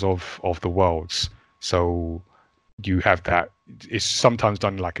rules of the worlds. So you have that. It's sometimes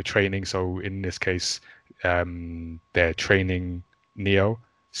done like a training. So in this case, they're training Neo.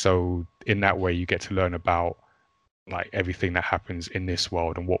 So in that way, you get to learn about like everything that happens in this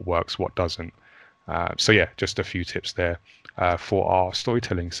world and what works, what doesn't. So yeah, just a few tips there for our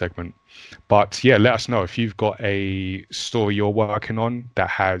storytelling segment. But yeah, let us know if you've got a story you're working on that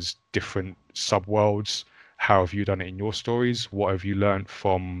has different subworlds. How have you done it in your stories? What have you learned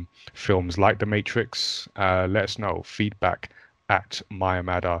from films like The Matrix? Let us know. Feedback at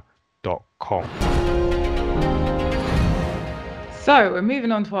mayamada.com. So we're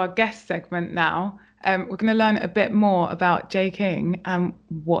moving on to our guest segment now. We're going to learn a bit more about Jay King and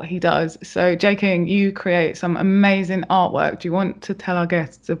what he does. So Jay King, you create some amazing artwork. Do you want to tell our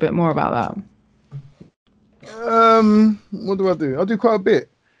guests a bit more about that? What do? I do quite a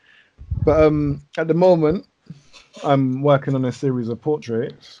bit. But at the moment, I'm working on a series of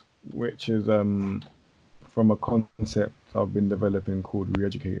portraits, which is from a concept I've been developing called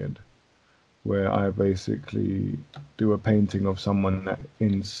Reeducated, where I basically do a painting of someone that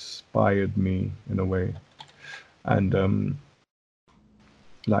inspired me in a way. And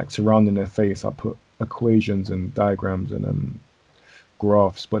like surrounding their face, I put equations and diagrams and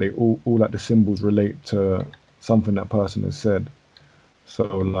graphs, but they all like the symbols relate to something that person has said. So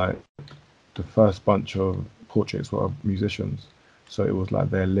like the first bunch of portraits were of musicians. So it was like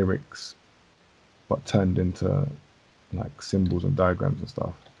their lyrics, but turned into like symbols and diagrams and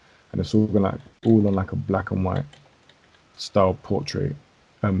stuff. And it's all on like a black and white style portrait,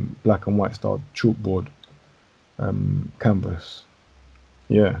 black and white style chalkboard canvas.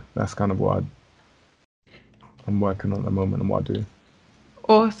 Yeah, that's kind of what I'm working on at the moment and what I do.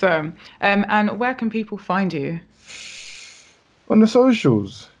 Awesome. And where can people find you? On the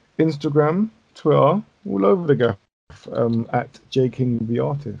socials, Instagram, Twitter, all over the gaff, at J King the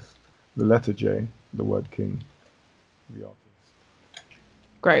Artist, the letter J, the word King, the Artist.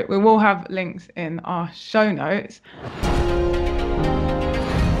 Great. We will have links in our show notes.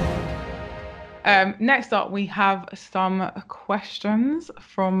 Next up, we have some questions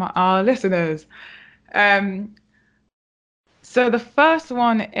from our listeners. So the first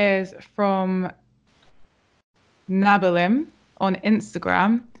one is from Nabalim on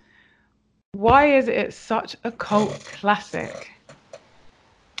Instagram. Why is it such a cult classic?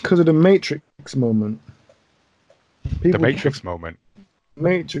 Because of the Matrix moment. The Matrix moment.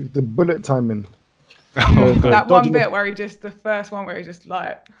 Matrix, the bullet timing. That one bit where the first one where he just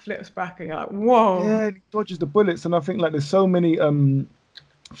like flips back and you're like, whoa. Yeah, he dodges the bullets. And I think like there's so many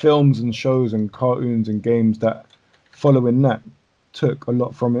films and shows and cartoons and games that following that took a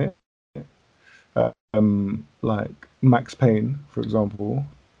lot from it. Like Max Payne, for example.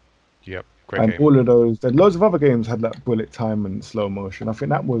 Yep, Great and game. all of those. Then loads of other games had like bullet time and slow motion. I think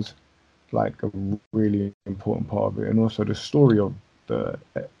that was like a really important part of it, and also the story of the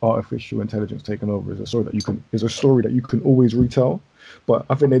artificial intelligence taking over is a story that you can always retell. But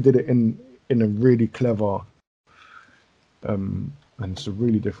I think they did it in a really clever and it's a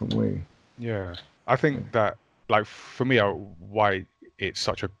really different way. Yeah, I think that like for me, why it's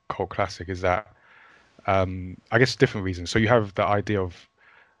such a cult classic is that I guess different reasons. So you have the idea of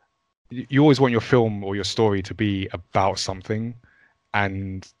you always want your film or your story to be about something,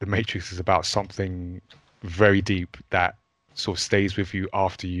 and The Matrix is about something very deep that sort of stays with you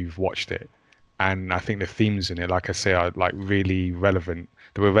after you've watched it. And I think the themes in it, like I say, are like really relevant.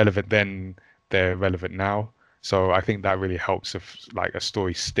 They were relevant then, they're relevant now. So I think that really helps if like a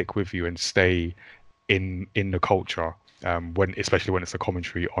story stick with you and stay in the culture, especially when it's a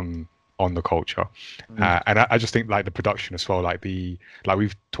commentary on the culture. And I just think like the production as well, like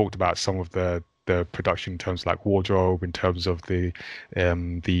we've talked about some of the production in terms of like wardrobe, in terms of the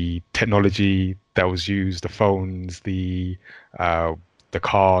technology that was used, the phones, the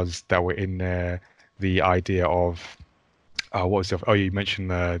cars that were in there, the idea of what was the oh, you mentioned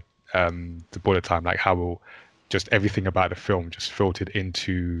the bullet time, like how just everything about the film just filtered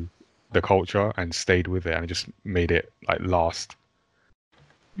into the culture and stayed with it, and it just made it like last.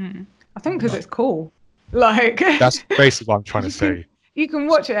 I think because it's cool. Like that's basically what I'm trying to say. You can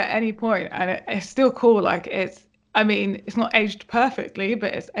watch it at any point and it's still cool. Like I mean, it's not aged perfectly,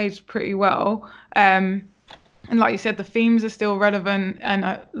 but it's aged pretty well. And like you said, the themes are still relevant, and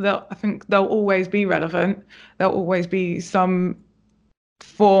I think they'll always be relevant. There'll always be some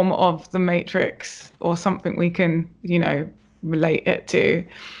form of the Matrix or something we can, relate it to.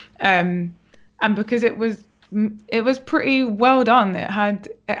 And because it was pretty well done. It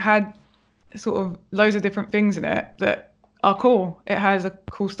had sort of loads of different things in it that are cool. It has a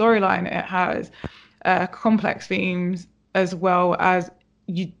cool storyline. It has complex themes, as well as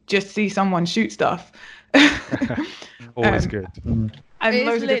you just see someone shoot stuff. Always good. And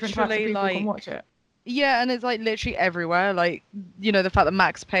loads of different types of people can watch it. Yeah, and it's like literally everywhere. Like, the fact that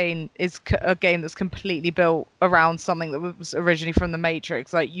Max Payne is a game that's completely built around something that was originally from the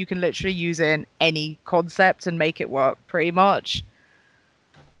Matrix. Like, you can literally use it in any concept and make it work pretty much.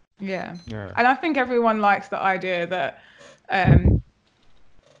 Yeah. And I think everyone likes the idea that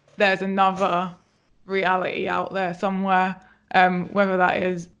there's another reality out there somewhere, whether that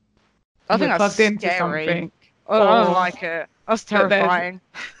is I think that's plugged scary. into something. I don't like it. That's terrifying.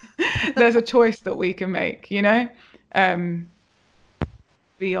 There's a choice that we can make, be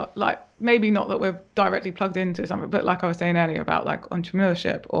like, maybe not that we're directly plugged into something, but like I was saying earlier about like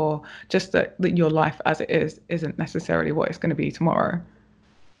entrepreneurship, or just that your life as it isn't necessarily what it's going to be tomorrow.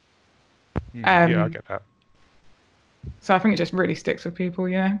 Yeah, I get that. So I think it just really sticks with people,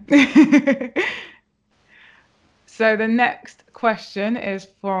 So the next question is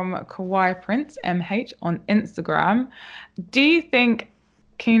from Kawaii Prince MH on Instagram. Do you think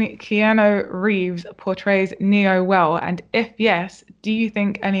Keanu Reeves portrays Neo well? And if yes, do you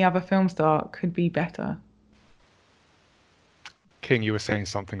think any other film star could be better? King, you were saying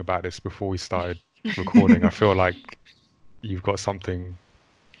something about this before we started recording. I feel like you've got something.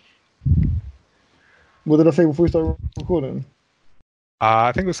 What did I say before we started recording?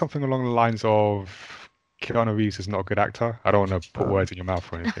 I think it was something along the lines of Keanu Reeves is not a good actor. I don't want to put words in your mouth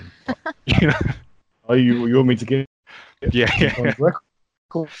or anything. But, Oh, you want me to get yeah.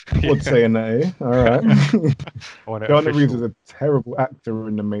 What's saying that, eh? All right. Keanu Reeves is a terrible actor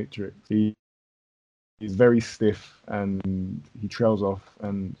in The Matrix. He's very stiff and he trails off,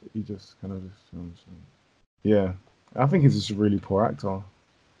 and he just kind of yeah. I think he's just a really poor actor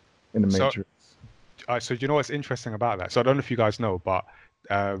in The Matrix. So you know what's interesting about that? So I don't know if you guys know, but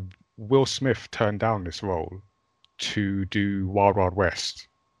Will Smith turned down this role to do Wild Wild West.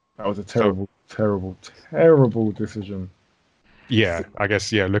 That was a terrible decision. Yeah, I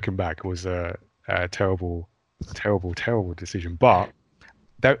guess, looking back, it was a terrible decision. But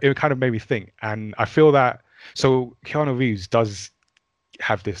it kind of made me think. And I feel that, so Keanu Reeves does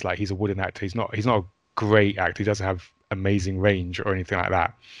have this, like, he's a wooden actor. He's not a great actor. He doesn't have amazing range or anything like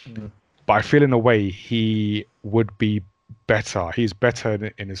that. But I feel in a way he would be better. He's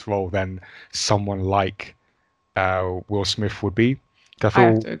better in this role than someone like Will Smith would be. I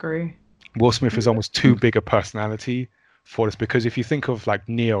have to agree. Will Smith is almost too big a personality for this, because if you think of like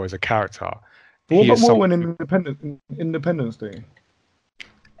Neo as a character, what about more in Independence Day?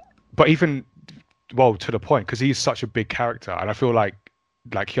 But even, well, to the point, because he's such a big character, and I feel like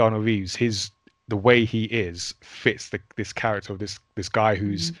Keanu Reeves, the way he is fits this character of this guy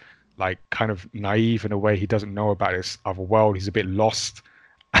who's like kind of naive in a way. He doesn't know about this other world. He's a bit lost,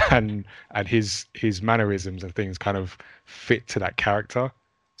 and his mannerisms and things kind of fit to that character.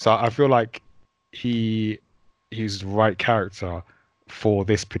 So I feel like he's the right character for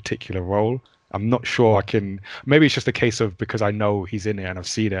this particular role. I'm not sure I can. Maybe it's just a case of because I know he's in it and I've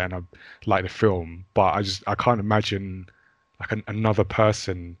seen it and I like the film, but I can't imagine like another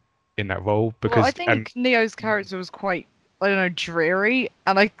person in that role Well, I because think Neo's character was quite, I don't know, dreary,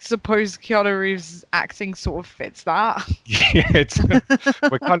 and I suppose Keanu Reeves' acting sort of fits that. yeah,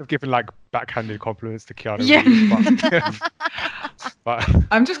 we're kind of giving like backhanded compliments to Keanu Yeah. Reeves, but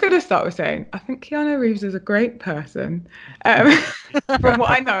I'm just going to start with saying I think Keanu Reeves is a great person, from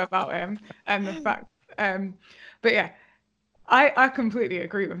what I know about him and the fact. But yeah, I completely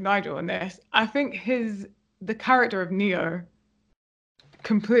agree with Nigel on this. I think the character of Neo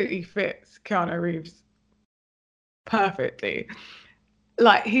completely fits Keanu Reeves perfectly.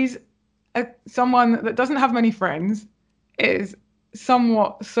 Like he's someone that doesn't have many friends, is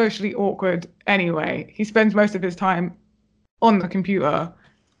somewhat socially awkward anyway. He spends most of his time on the computer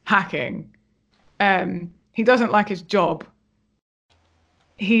hacking. He doesn't like his job.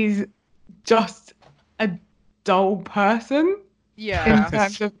 He's just a dull person in Yeah.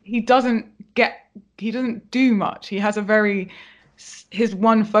 terms of he doesn't do much. He has his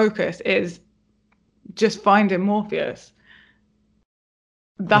one focus is just finding Morpheus.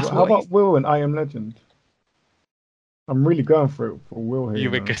 That's How what about Will and I Am Legend? I'm really going for it for Will here.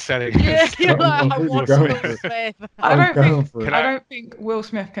 you were man. just saying Yeah, you're I'm like, I really want going Will for it. Smith. I I'm don't going think for it. I don't think Will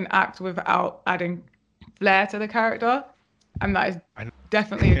Smith can act without adding flair to the character, and that is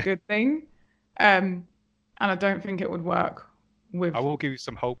definitely a good thing. And I don't think it would work with. I will give you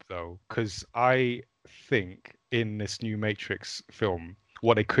some hope though, because I think in this new Matrix film,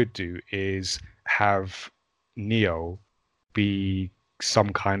 what they could do is have Neo be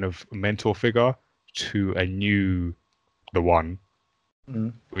some kind of mentor figure to the one,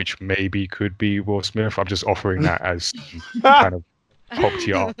 Mm. which maybe could be Will Smith. I'm just offering that as some kind of hope to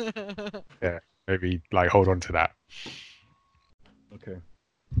you. Yeah, maybe like hold on to that. Okay,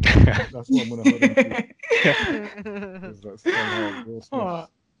 that's what I'm gonna hold on to. Is that somehow Will Smith Oh.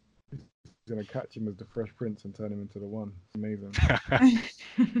 is gonna catch him as the Fresh Prince and turn him into the one. Amazing.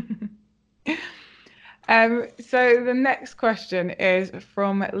 So the next question is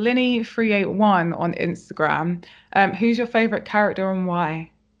from Linny381 on Instagram. Who's your favorite character and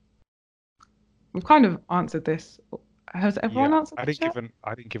why? We've kind of answered this. Has everyone answered I this yet? didn't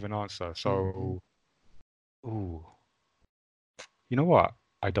give an answer. So, ooh, you know what?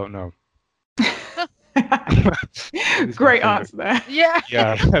 I don't know. Who's my Great favorite? answer there. Yeah.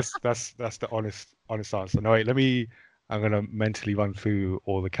 Yeah, that's the honest answer. No, wait, I'm gonna mentally run through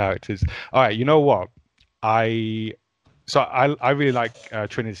all the characters. All right, you know what? I really like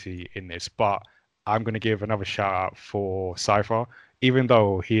Trinity in this, but I'm gonna give another shout out for Cypher. Even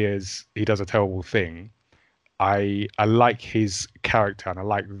though he does a terrible thing, I like his character and I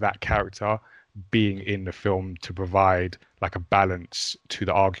like that character being in the film to provide like a balance to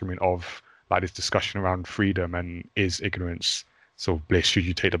the argument of like this discussion around freedom and is ignorance sort of bliss, should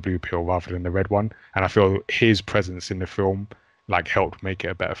you take the blue pill rather than the red one? And I feel his presence in the film like helped make it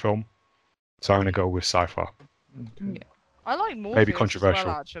a better film. So I'm gonna go with Cypher. Okay. I like Morpheus Maybe as controversial.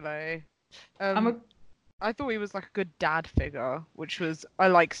 well, actually. I'm a I thought he was like a good dad figure, I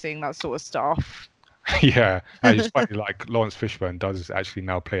like seeing that sort of stuff. Yeah, and it's funny like Lawrence Fishburne does actually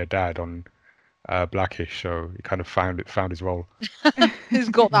now play a dad on Blackish, so he kind of found his role. He's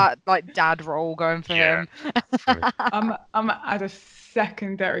got that like dad role going for Yeah. him. I'm gonna add a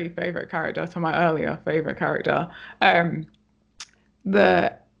secondary favorite character to my earlier favorite character.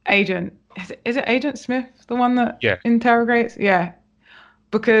 The agent, is it Agent Smith, the one that Yeah. interrogates? Yeah,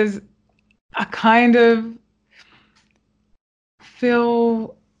 because I kind of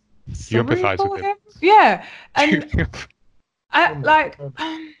feel You sorry empathise for with him. him. Yeah, and I Oh my like God.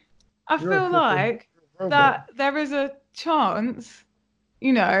 I You're a feel flipping like robot. that there is a chance, I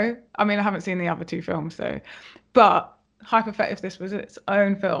mean, I haven't seen the other two films, but hypothetically, if this was its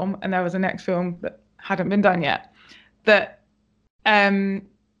own film and there was a next film that hadn't been done yet, that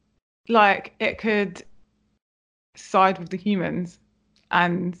like it could side with the humans,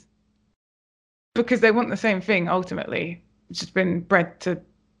 and because they want the same thing ultimately, it's just been bred to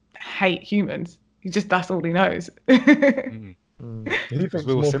hate humans. That's all he knows. Mm. He There's thinks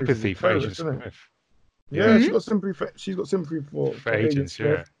real Morpheus is sympathy a for Agent terrorist, isn't it? Smith. Yeah, Hmm? she's got sympathy for Agents, Agent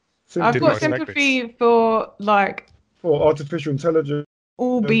Smith. I've Did got not expect sympathy for like for artificial intelligence.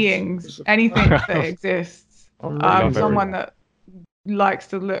 all beings, anything that exists. I'm love I'm someone everyone. that likes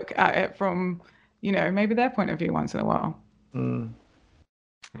to look at it from, maybe their point of view once in a while. Mm.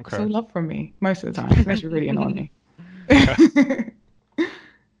 So Okay. love from me most of the time, unless you really annoy me.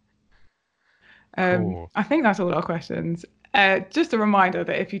 Cool. I think that's all our questions. Just a reminder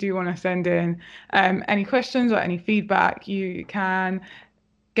that if you do want to send in any questions or any feedback, you can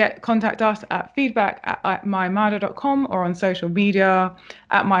contact us at feedback@myarmada.com or on social media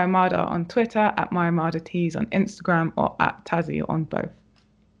at myarmada on Twitter, at myarmadatees on Instagram, or at Tazzy on both.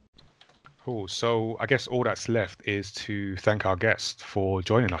 Cool. So I guess all that's left is to thank our guest for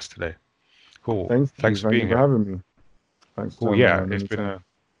joining us today. Cool. Thanks for being here. here. Having me. Thanks. Cool. Yeah, it's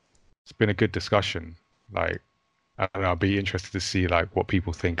been a good discussion. Like, I don't know, I'll be interested to see like what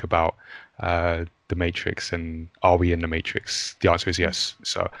people think about the Matrix and are we in the Matrix? The answer is yes.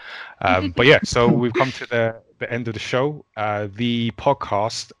 So, but yeah, so we've come to the end of the show. The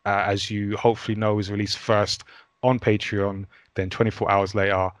podcast, as you hopefully know, is released first on Patreon, then 24 hours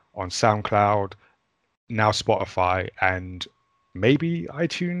later on SoundCloud, now Spotify, and maybe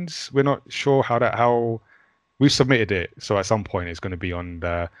iTunes. We're not sure how we've submitted it. So at some point it's going to be on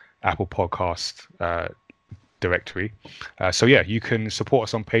the Apple Podcast directory. So yeah, you can support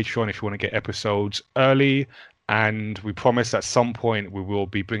us on Patreon if you want to get episodes early. And we promise at some point we will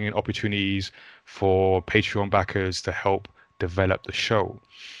be bringing opportunities for Patreon backers to help develop the show.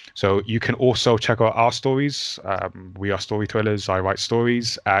 So you can also check out our stories. We are storytellers. I write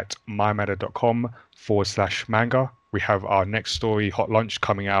stories at myarmada.com/manga. We have our next story, Hot Lunch,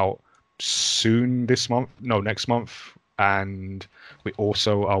 coming out next month. And we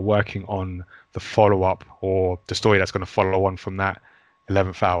also are working on the follow-up or the story that's going to follow on from that,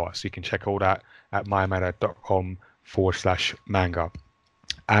 11th Hour. So you can check all that at myarmada.com/manga.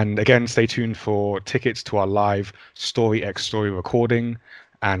 And again, stay tuned for tickets to our live Story X Story recording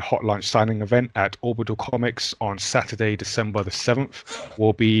and Hot Lunch signing event at Orbital Comics on Saturday, December the 7th.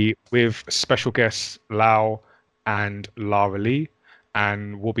 We'll be with special guests Lau and Lara Lee.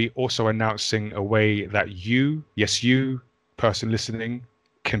 And we'll be also announcing a way that you, person listening,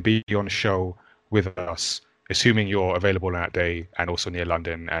 can be on the show with us, assuming you're available on that day and also near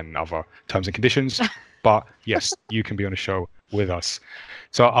London and other terms and conditions. But yes, you can be on the show with us.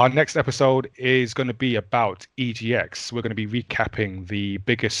 So our next episode is going to be about EGX. We're going to be recapping the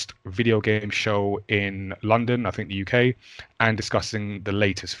biggest video game show in London, I think the UK, and discussing the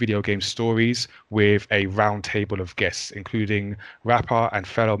latest video game stories with a round table of guests, including rapper and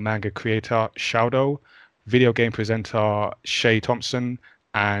fellow manga creator Shaudo, video game presenter Shay Thompson,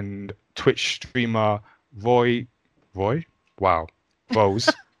 and Twitch streamer Rose.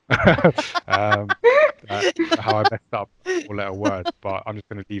 How I messed up four-letter word, but I'm just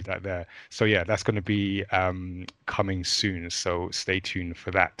going to leave that there. So yeah, that's going to be coming soon, so stay tuned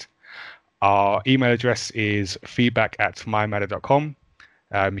for that. Our email address is feedback@myarmada.com.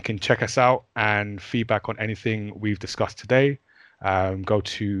 You can check us out and feedback on anything we've discussed today. Go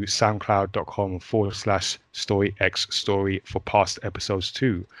to soundcloud.com/StoryXStory for past episodes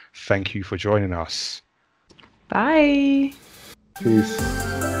too. Thank you for joining us. Bye.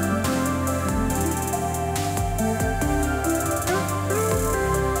 Peace.